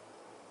bad.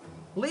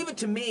 Leave it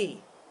to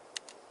me.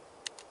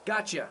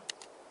 Gotcha.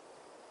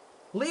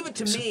 Leave it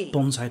to There's me. a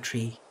bonsai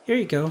tree. Here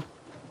you go.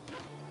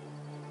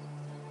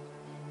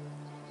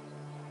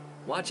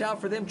 Watch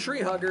out for them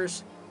tree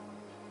huggers.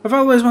 I've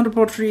always wanted to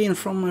put a tree in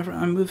from wherever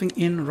I'm moving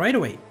in right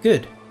away.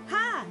 Good.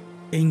 Hi.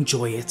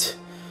 Enjoy it.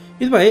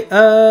 Either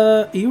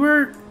way, you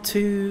were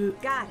to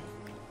Got it.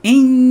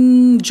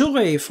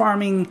 enjoy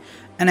farming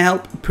and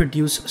help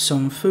produce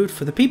some food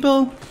for the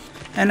people.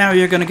 And now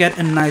you're gonna get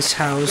a nice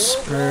house.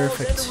 4 walls and a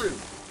Perfect.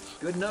 roof.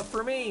 Good enough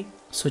for me.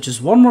 So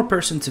just one more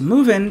person to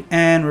move in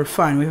and we're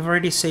fine. We've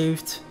already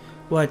saved,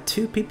 what,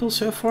 2 people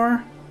so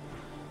far?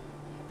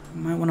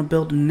 Might want to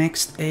build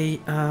next a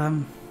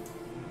thingy.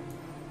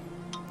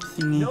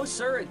 No,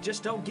 sir. It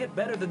just don't get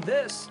better than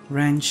this.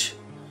 Ranch.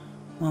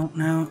 Well,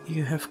 now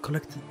you have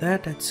collected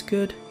that. That's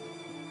good.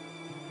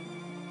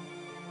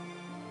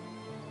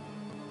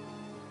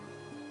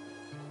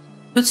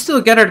 But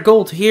still gathered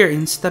gold here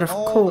instead of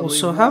All the coal. way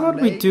So how about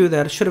we round, eh? do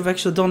that? I should have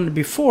actually done it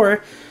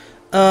before.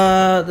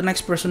 The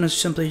next person is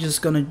simply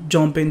just gonna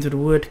jump into the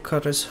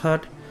woodcutter's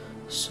hut.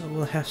 So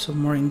we'll have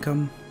some more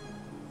income.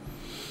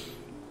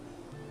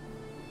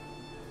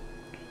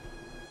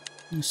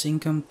 This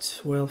income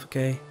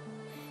 12k.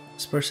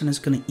 This person is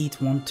gonna eat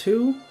one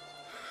too.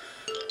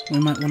 We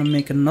might want to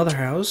make another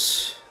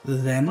house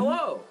then.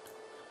 Hello.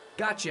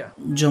 Gotcha.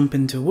 Jump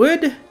into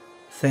wood.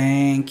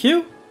 Thank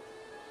you.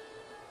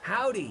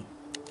 Howdy.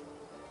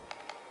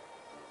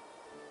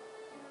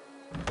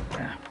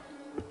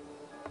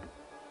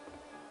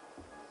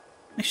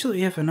 Actually,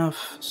 we have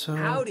enough, so...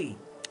 Howdy.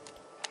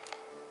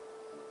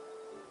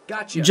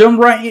 Gotcha. Jump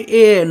right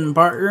in,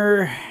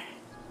 partner.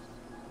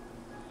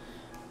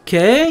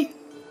 Okay.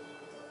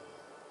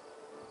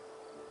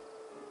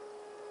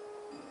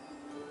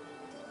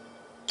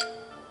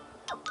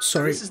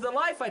 Sorry. This is the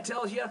life, I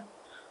tells ya.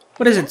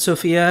 What is it,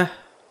 Sophia?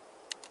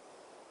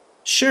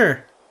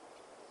 Sure.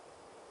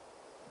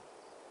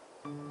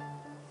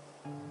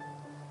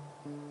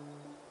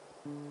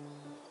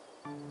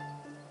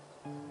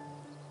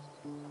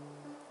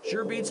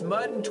 Sure beats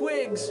mud and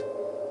twigs.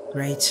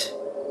 Great.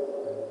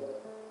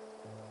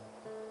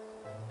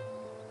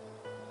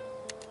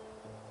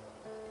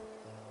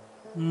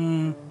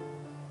 Hmm.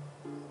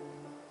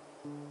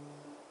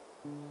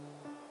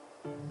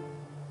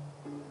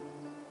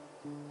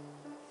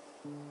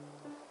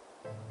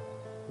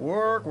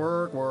 Work,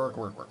 work, work,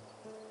 work, work.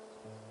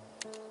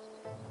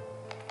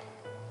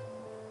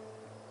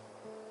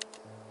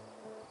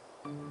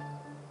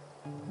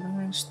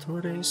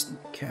 Tortoise,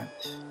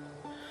 cat.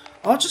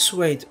 I'll just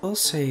wait. I'll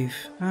save.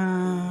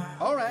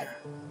 All right.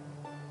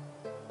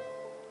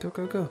 Go,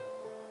 go, go.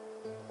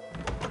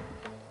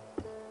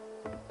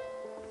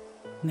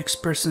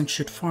 Next person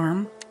should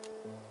farm.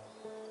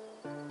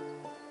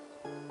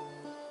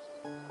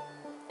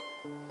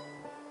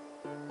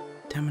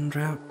 Damn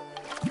drought.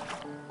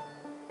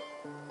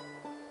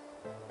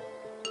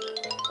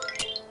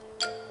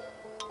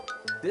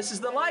 This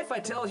is the life, I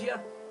tells ya.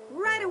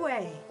 Right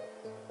away.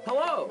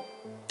 Hello.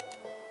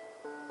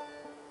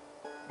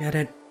 Get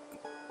it.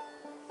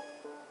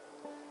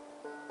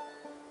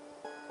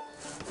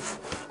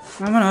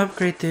 I'm gonna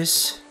upgrade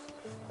this.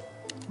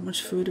 How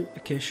much food?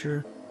 Okay,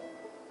 sure.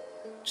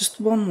 Just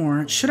one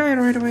more. Should I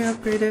right away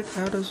upgrade it?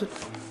 How does it?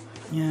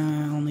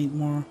 Yeah, I'll need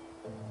more.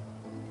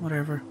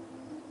 Whatever.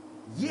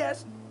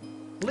 Yes.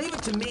 Leave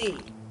it to me.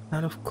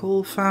 Out of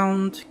coal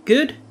found.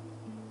 Good.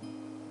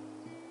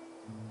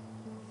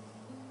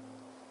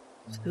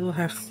 Still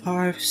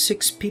have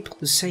 6 people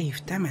to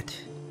save. Damn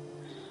it.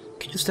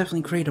 Could just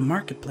definitely create a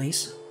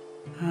marketplace.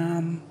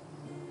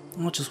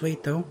 I'll just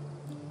wait though.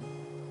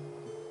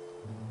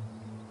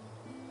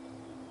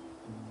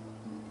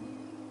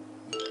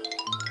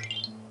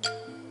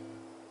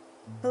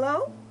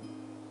 Hello?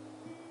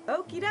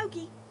 Okie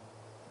dokie.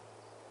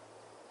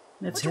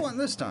 That's What you it. want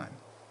this time?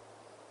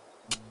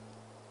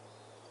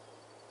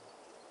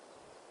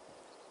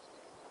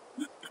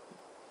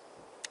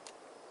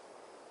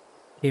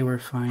 Okay, we're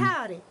fine.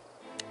 Howdy.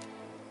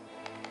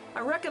 I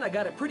reckon I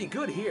got it pretty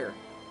good here.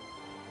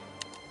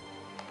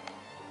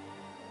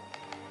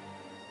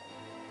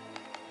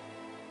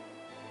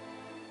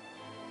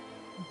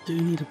 Do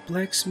you need a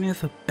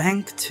blacksmith, a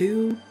bank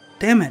too?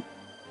 Damn it.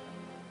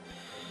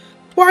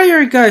 Why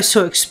are you guys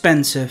so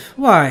expensive?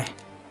 Why?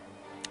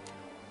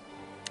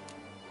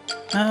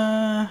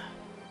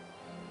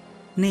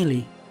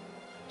 Nearly.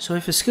 So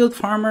if a skilled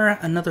farmer,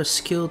 another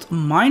skilled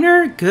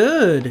miner?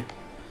 Good.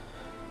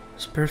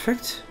 That's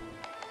perfect.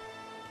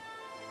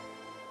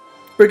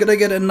 We're gonna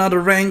get another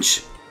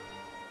range.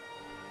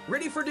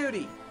 Ready for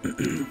duty.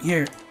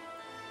 Here.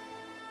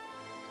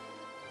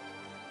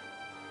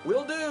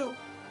 Will do.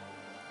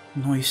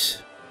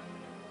 Nice.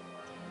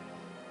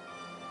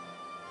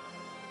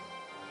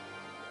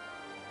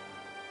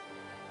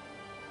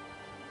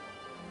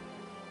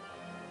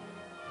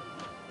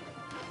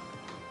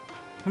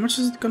 How much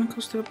is it gonna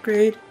cost to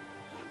upgrade?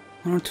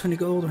 120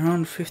 gold or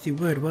 150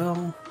 wood.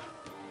 Well,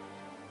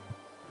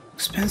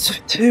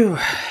 expensive too.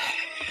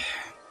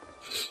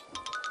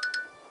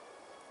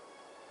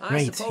 I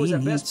Right, suppose he I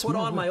needs best put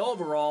more on wood. my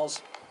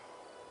overalls.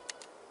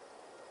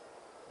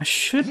 I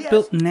should Yes.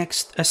 build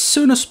next, as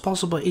soon as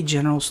possible, a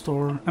general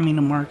store. I mean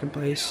a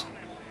marketplace.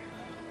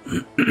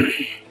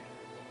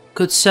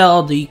 Could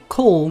sell the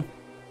coal,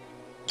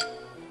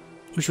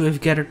 which we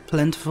have gathered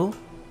plentiful.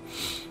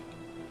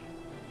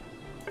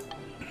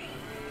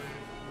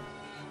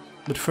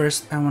 But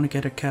first, I want to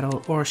get a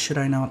cattle, or should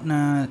I not?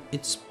 Nah,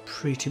 it's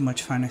pretty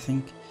much fine, I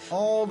think.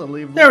 All the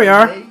live. There we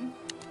are. day.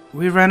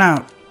 We ran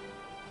out.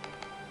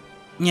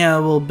 Yeah,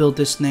 we'll build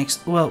this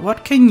next. Well,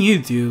 what can you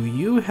do?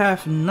 You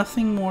have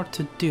nothing more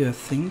to do, I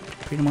think,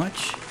 pretty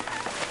much.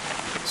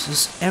 This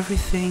is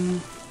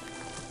everything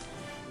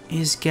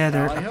is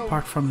gathered Tally-ho.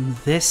 apart from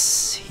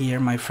this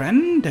here, my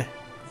friend.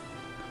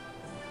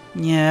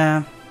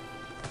 Yeah,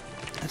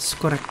 that's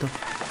correcto.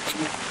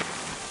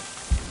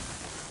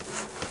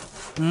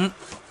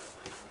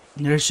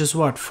 There's just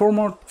what,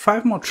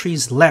 5 more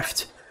trees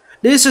left.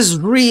 This is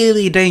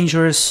really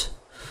dangerous.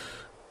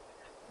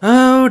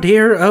 Oh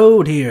dear,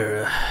 oh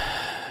dear.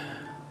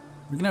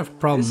 We're gonna have This is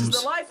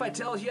problems. the life, I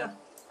tells ya.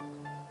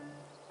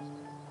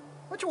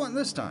 What you want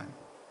this time?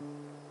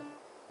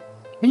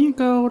 Can you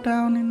go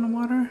down in the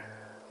water?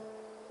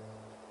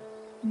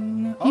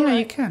 All Yeah, you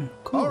right. can.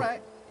 Cool. All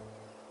right.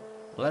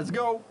 Let's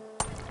go.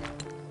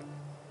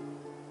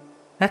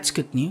 That's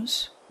good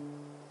news.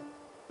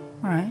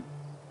 Alright.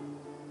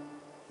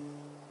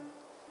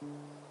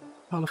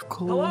 Pile of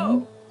coal.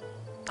 Hello.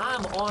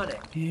 I'm on it.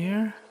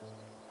 Here.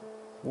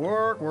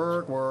 Work.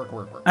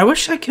 I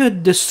wish I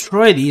could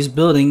destroy these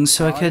buildings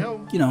so I could,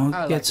 you know,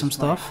 I get like some this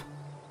plan.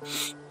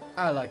 stuff.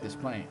 I like this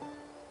plan.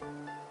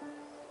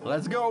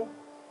 Let's go.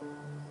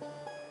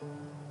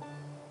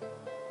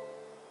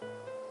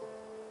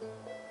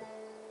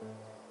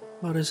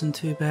 Well, isn't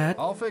too bad.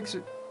 I'll fix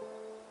it.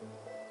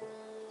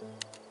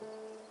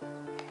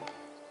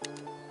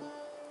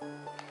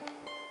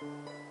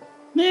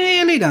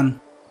 Nearly done.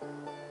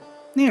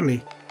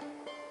 Nearly.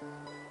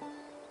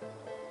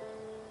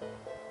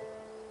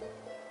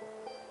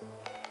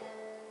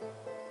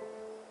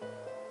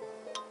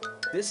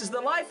 This is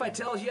the life, I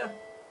tells you.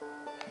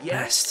 Yes.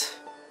 Best.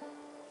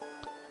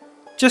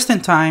 Just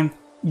in time.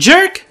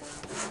 Jerk!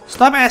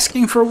 Stop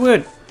asking for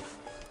wood.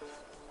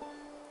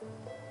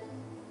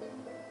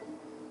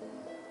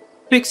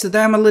 Fix the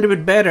dam a little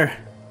bit better.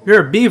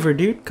 You're a beaver,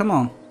 dude. Come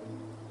on.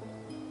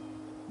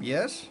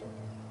 Yes?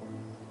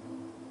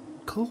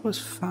 Coal was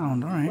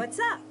found. Alright. What's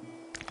up?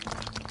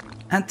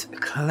 And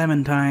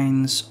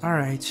clementines.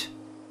 Alright.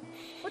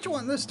 What you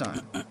want this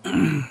time?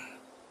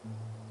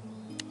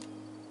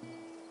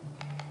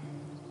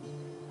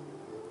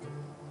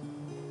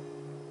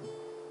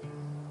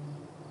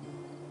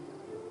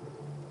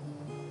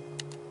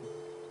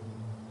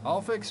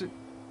 I'll fix it.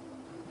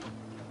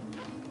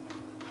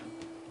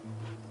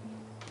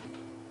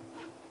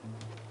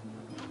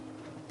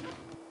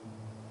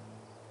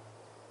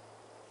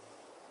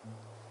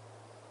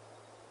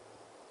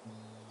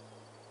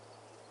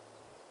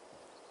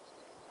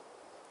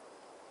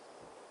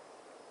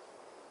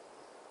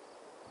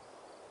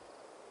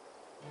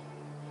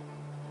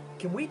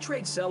 Can we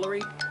trade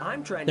celery?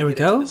 I'm trying There to we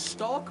get into go. the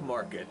stock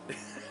market.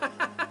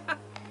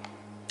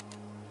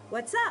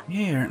 What's up?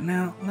 Here,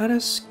 now let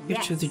us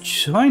get you to Yes.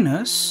 join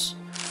us.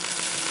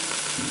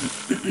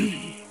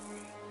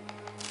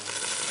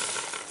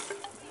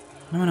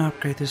 I'm gonna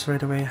upgrade this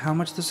right away. How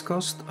much does it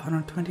cost?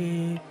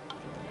 120.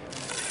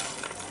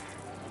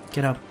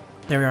 Get up.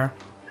 There we are.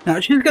 Now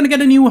she's gonna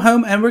get a new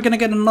home and we're gonna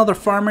get another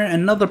farmer,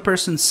 another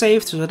person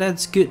saved, so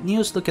that's good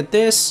news. Look at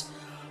this.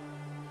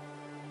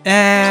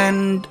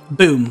 And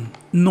boom.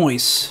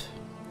 Noise.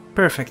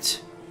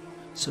 Perfect.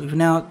 So we've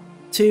now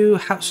 2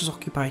 houses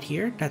occupied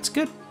here. That's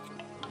good.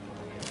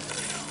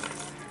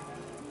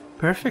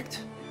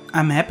 Perfect.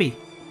 I'm happy.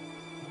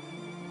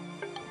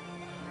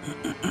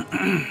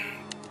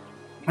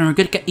 And we're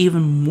gonna get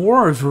even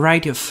more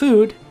variety of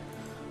food,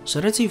 so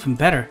that's even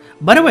better.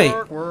 By the way,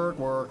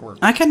 Work.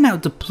 I can now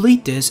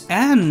deplete this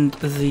and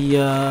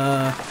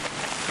the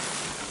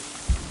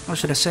what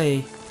should I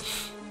say?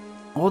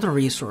 All the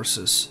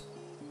resources.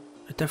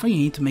 I definitely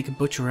need to make a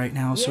butcher right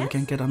now so we Yes?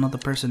 can get another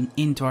person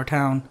into our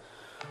town.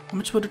 How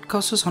much would it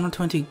cost us?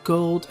 120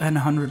 gold and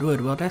 100 wood.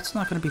 Well, that's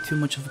not going to be too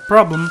much of a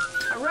problem.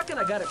 I reckon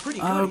I got it pretty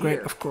good Oh, great,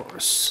 here. of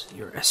course.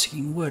 You're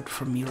asking wood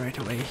from me right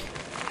away.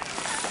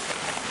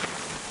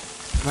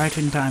 Right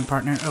in time,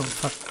 partner. Oh,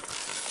 fuck.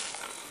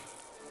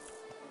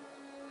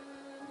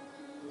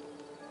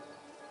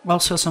 I'll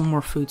sell some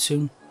more food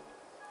soon.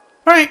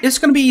 Alright, it's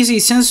gonna be easy.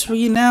 Since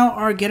we now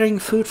are getting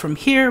food from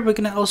here, we're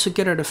gonna also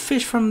get the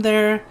fish from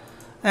there.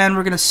 And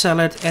we're gonna sell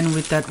it. And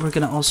with that, we're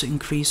gonna also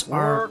increase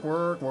our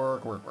Work.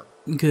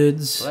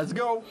 goods. Let's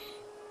go.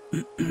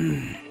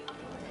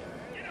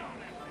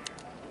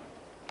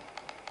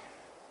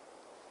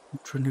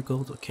 200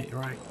 gold. Okay,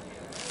 right.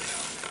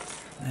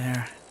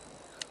 There.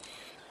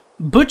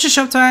 Butcher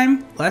shop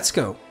time. Let's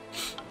go.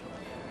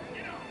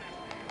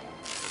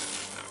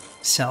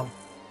 Sell.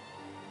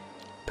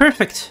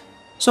 Perfect.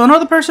 So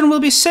another person will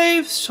be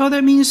saved. So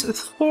that means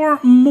 4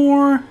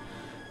 more.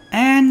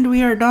 And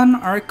we are done.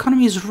 Our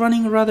economy is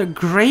running rather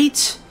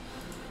great.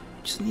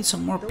 Just need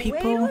some more The people.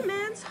 way to a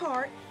man's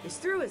heart is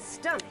through his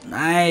stomach.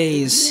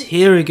 Nice.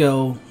 Here we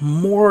go.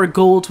 More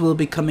gold will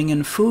be coming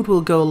in. Food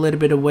will go a little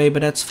bit away,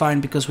 but that's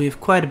fine because we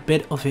have quite a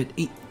bit of it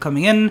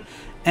coming in. This is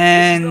the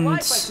And,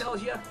 life, I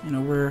tells you. you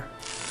know, we're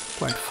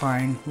quite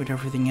fine with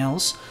everything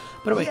else.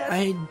 By the way, Yes.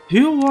 I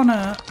do want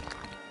to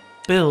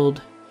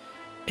build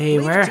a Leave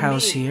it to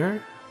warehouse me.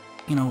 here.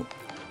 You know,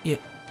 yeah.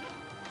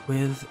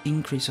 With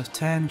increase of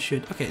 10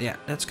 should... Okay, yeah,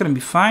 that's going to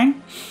be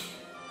fine.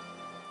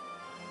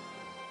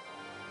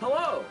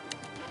 Hello.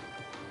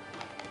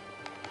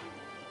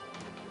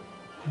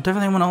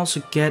 Definitely want to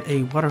also get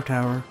a water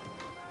tower.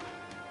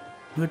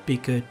 Would be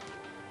good.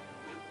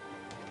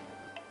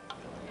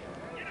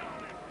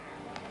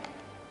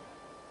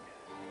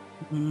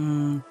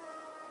 You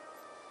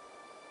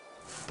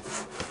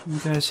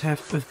guys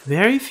have a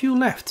very few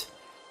left.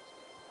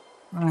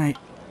 Alright,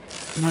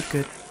 not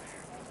good.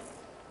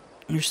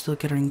 You're still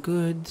getting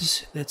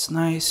goods, that's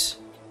nice.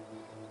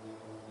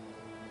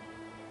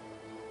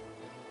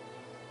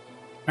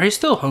 Are you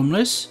still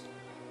homeless?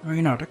 Or are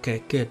you not?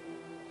 Okay, good.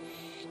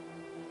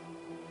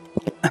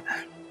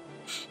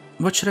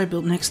 What should I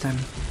build next time?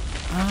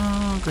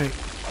 Oh, great.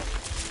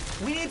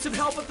 We need some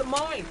help at the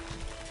mine.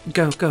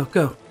 Go, go,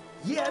 go.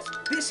 Yes,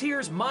 this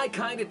here's my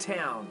kind of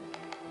town.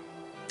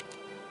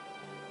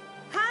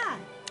 Hi.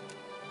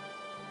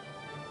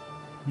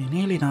 We're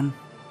nearly done.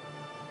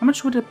 How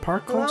much would a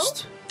park Hello?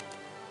 cost?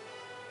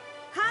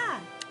 Hi.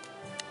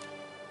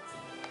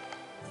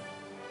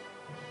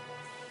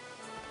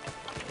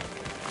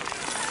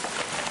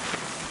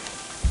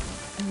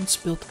 Let's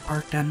build the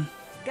park then.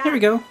 Got There we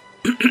it. go.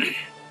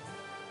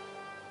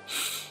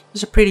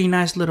 It's a pretty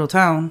nice little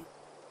town.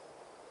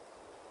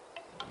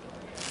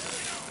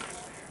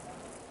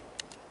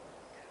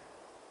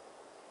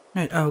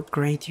 Right, oh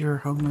great, you're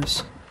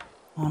homeless.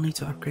 I'll need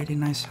to upgrade a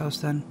nice house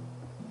then.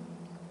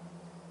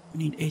 We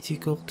need 80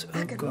 gold.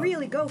 I Oh could god.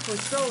 really go for a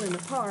stroll in the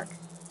park.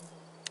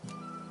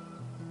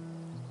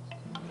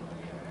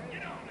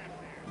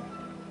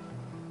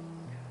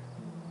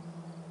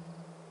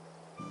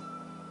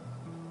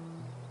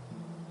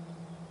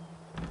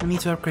 I need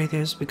to upgrade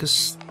this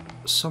because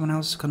someone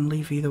else is gonna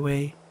leave either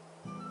way.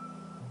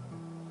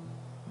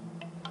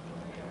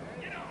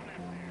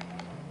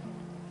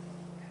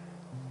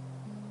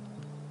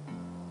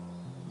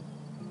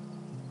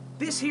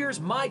 This here's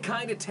my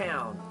kind of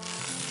town.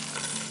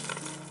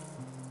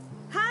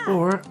 Hi.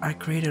 Or I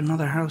create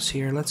another house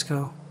here. Let's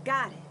go.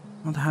 Got it.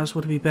 Another house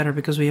would be better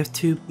because we have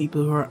 2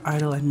 people who are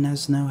idle and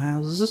there's no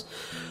houses.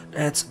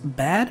 That's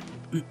bad.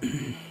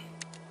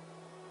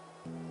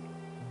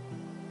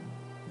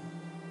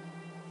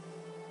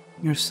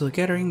 You're still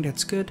gathering,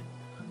 that's good.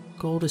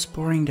 Gold is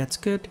pouring, that's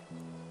good.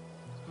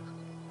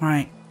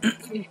 Alright.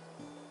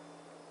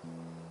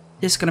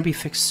 This is gonna be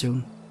fixed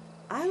soon.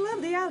 I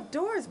love the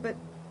outdoors, but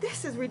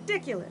this is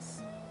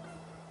ridiculous.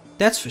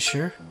 That's for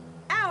sure.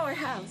 Our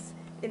house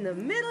in the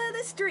middle of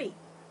the street.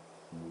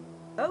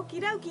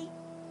 Okie dokie.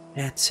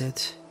 That's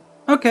it.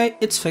 Okay,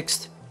 it's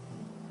fixed.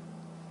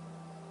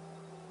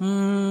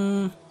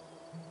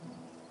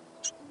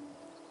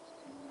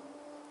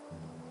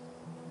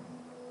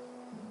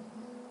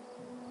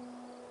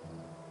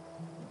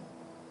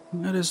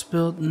 Let us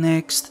build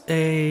next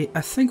I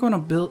think I want to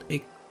build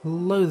a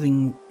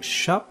clothing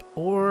shop,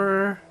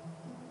 or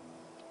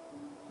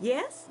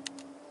Yes?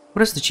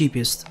 what is the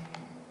cheapest?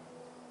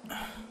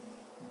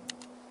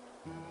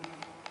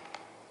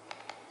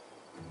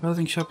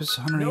 Clothing shop is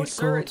 108 No,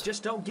 sir, it gold.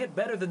 just don't get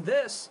better than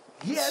this.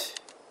 Yet.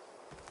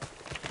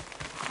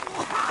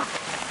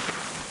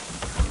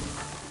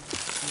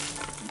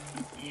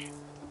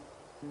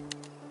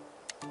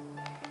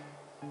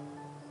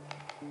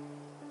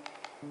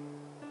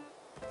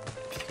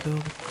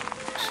 Gold.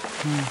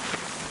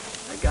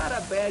 I got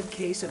a bad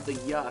case of the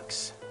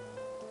yucks.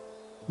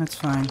 That's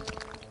fine.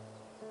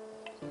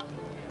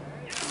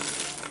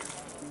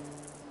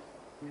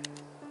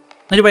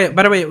 Anyway,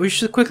 by the way, we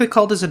should quickly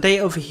call this a day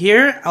over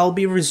here. I'll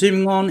be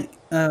resuming on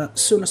as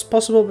soon as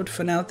possible, but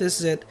for now, this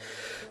is it.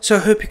 So I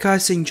hope you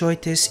guys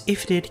enjoyed this.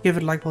 If you did, give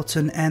it a like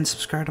button and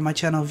subscribe to my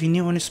channel if you're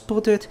new and you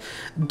support it.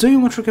 Do you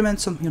want to recommend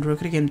something to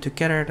work again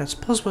together? That's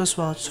possible as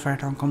well. Just fire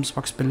it down in the comments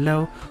box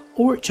below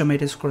or join my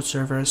Discord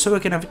server so we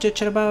can have a chit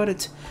chat about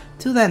it.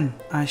 Till then,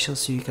 I shall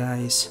see you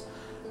guys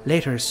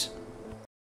laters.